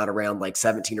sitting out around like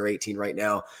 17 or 18 right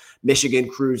now. Michigan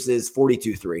cruises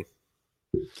 42-3.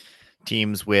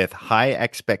 Teams with high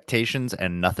expectations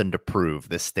and nothing to prove.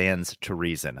 This stands to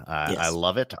reason. Yes. I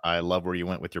love it. I love where you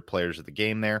went with your players of the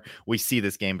game there. We see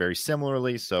this game very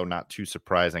similarly, so not too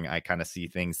surprising. I kind of see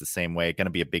things the same way. Going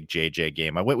to be a big JJ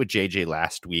game. I went with JJ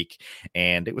last week,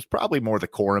 and it was probably more the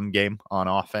Corum game on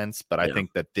offense, but I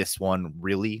think that this one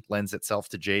really lends itself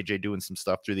to JJ doing some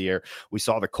stuff through the air. We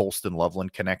saw the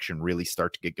Colston-Loveland connection really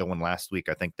start to get going last week.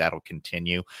 I think that'll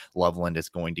continue. Loveland is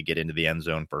going to get into the end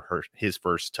zone for his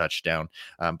first touchdown.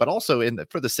 But also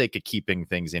for the sake of keeping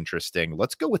things interesting,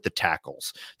 let's go with the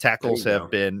tackles. Tackles have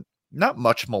been not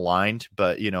much maligned,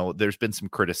 but there's been some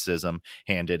criticism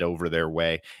handed over their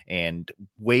way and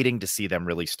waiting to see them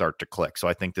really start to click. So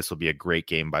I think this will be a great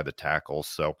game by the tackles.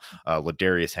 So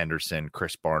Ladarius Henderson,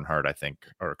 Chris Barnhart,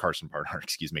 or Carson Barnhart,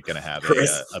 excuse me, going to have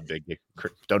a big,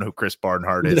 don't know who Chris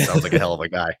Barnhart is. Sounds like a hell of a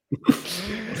guy.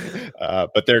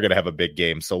 But they're going to have a big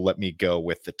game. So let me go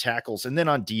with the tackles. And then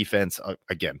on defense,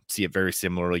 again, see it very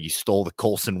similarly. You stole the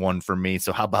Colson one from me.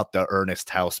 So how about the Ernest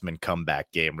Hausman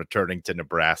comeback game returning to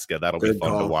Nebraska? That'll be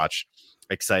fun to watch.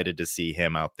 Excited to see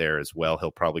him out there as well.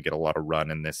 He'll probably get a lot of run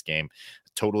in this game.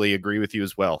 Totally agree with you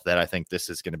as well that I think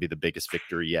this is going to be the biggest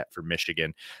victory yet for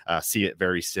Michigan. See it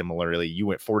very similarly. You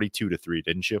went 42-3,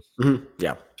 didn't you? Mm-hmm.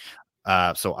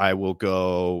 Yeah. So I will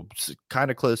go kind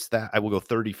of close to that. I will go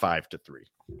 35-3.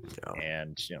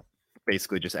 And,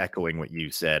 basically just echoing what you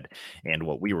said and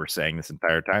what we were saying this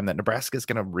entire time, that Nebraska is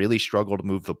going to really struggle to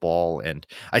move the ball. And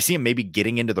I see him maybe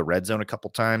getting into the red zone a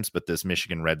couple times, but this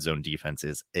Michigan red zone defense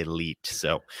is elite.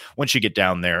 So once you get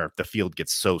down there, the field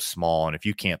gets so small. And if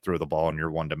you can't throw the ball and you're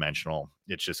one-dimensional,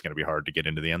 it's just going to be hard to get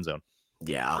into the end zone.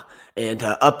 Yeah. And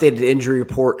updated injury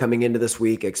report coming into this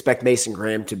week. Expect Mason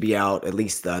Graham to be out at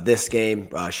least this game,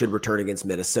 should return against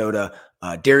Minnesota.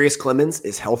 Darius Clemens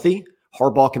is healthy.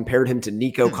 Harbaugh compared him to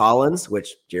Nico Collins,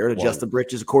 which Jared adjusted the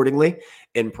britches accordingly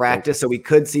in practice. So we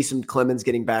could see some Clemens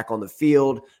getting back on the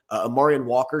field. Amarian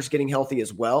Walker's getting healthy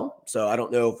as well. So I don't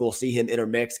know if we'll see him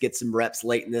intermix, get some reps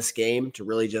late in this game to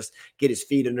really just get his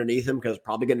feet underneath him, because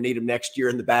probably going to need him next year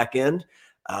in the back end.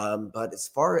 But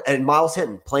and Miles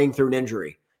Hinton playing through an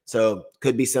injury. So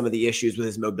could be some of the issues with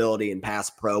his mobility and pass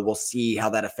pro. We'll see how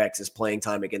that affects his playing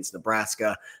time against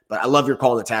Nebraska. But I love your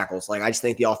call on the tackles. I just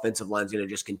think the offensive line is going to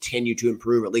just continue to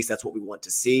improve. At least that's what we want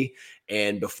to see.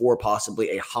 And before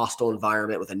possibly a hostile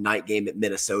environment with a night game at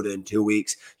Minnesota in 2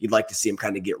 weeks, you'd like to see him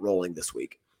kind of get rolling this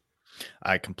week.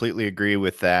 I completely agree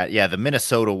with that. Yeah, the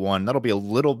Minnesota one, that'll be a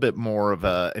little bit more of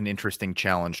an interesting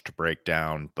challenge to break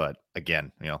down. But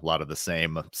again, a lot of the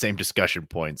same discussion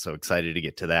points. So excited to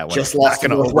get to that one. Just lost to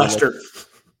Northwestern.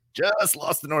 Just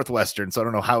lost to Northwestern, so I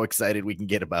don't know how excited we can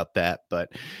get about that,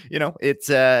 but it's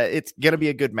going to be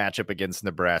a good matchup against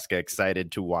Nebraska.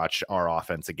 Excited to watch our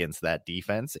offense against that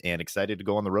defense, and excited to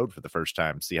go on the road for the first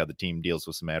time, see how the team deals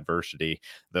with some adversity.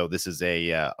 Though this is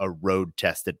a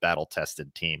road-tested,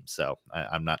 battle-tested team, so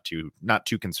I'm not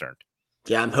too concerned.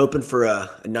 Yeah, I'm hoping for a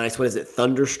nice, what is it,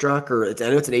 Thunderstruck? I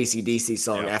know it's an AC/DC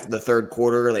song. Yeah. After the third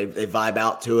quarter, they vibe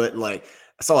out to it. And like,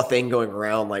 I saw a thing going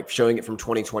around, like showing it from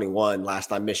 2021, last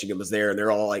time Michigan was there, and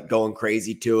they're all like going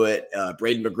crazy to it.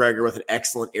 Braden McGregor with an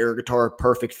excellent air guitar,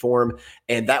 perfect form.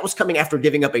 And that was coming after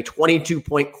giving up a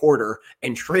 22-point quarter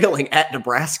and trailing at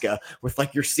Nebraska with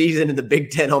like your season in the Big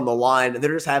Ten on the line. And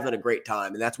they're just having a great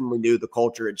time. And that's when we knew the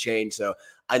culture had changed. So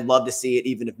I'd love to see it,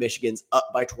 even if Michigan's up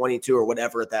by 22 or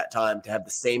whatever at that time, to have the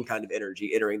same kind of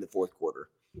energy entering the fourth quarter.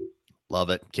 Love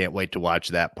it. Can't wait to watch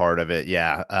that part of it.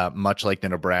 Yeah. Much like the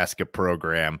Nebraska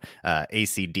program,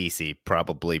 AC/DC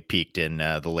probably peaked in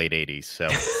the late 80s. So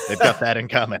they've got that in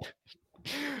common.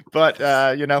 But,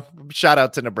 shout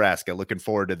out to Nebraska. Looking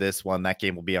forward to this one. That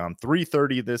game will be on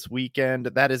 3:30 this weekend.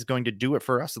 That is going to do it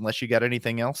for us, unless you got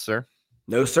anything else, sir.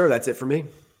 No, sir. That's it for me.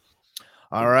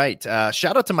 All right.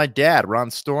 Shout out to my dad,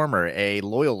 Ron Stormer, a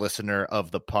loyal listener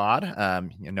of the pod.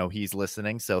 He's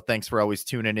listening. So thanks for always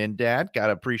tuning in, Dad.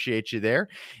 Gotta appreciate you there.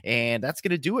 And that's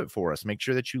going to do it for us. Make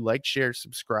sure that you like, share,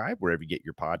 subscribe wherever you get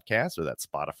your podcasts, or that's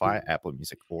Spotify, Apple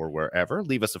Music, or wherever.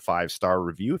 Leave us a 5-star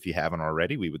review if you haven't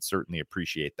already. We would certainly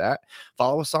appreciate that.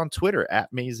 Follow us on Twitter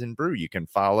at Maize and Brew. You can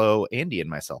follow Andy and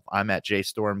myself. I'm at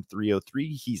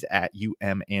JStorm303. He's at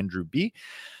UMAndrewB.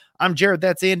 I'm Jared.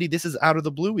 That's Andy. This is Out of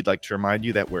the Blue. We'd like to remind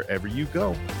you that wherever you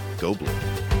go, go blue.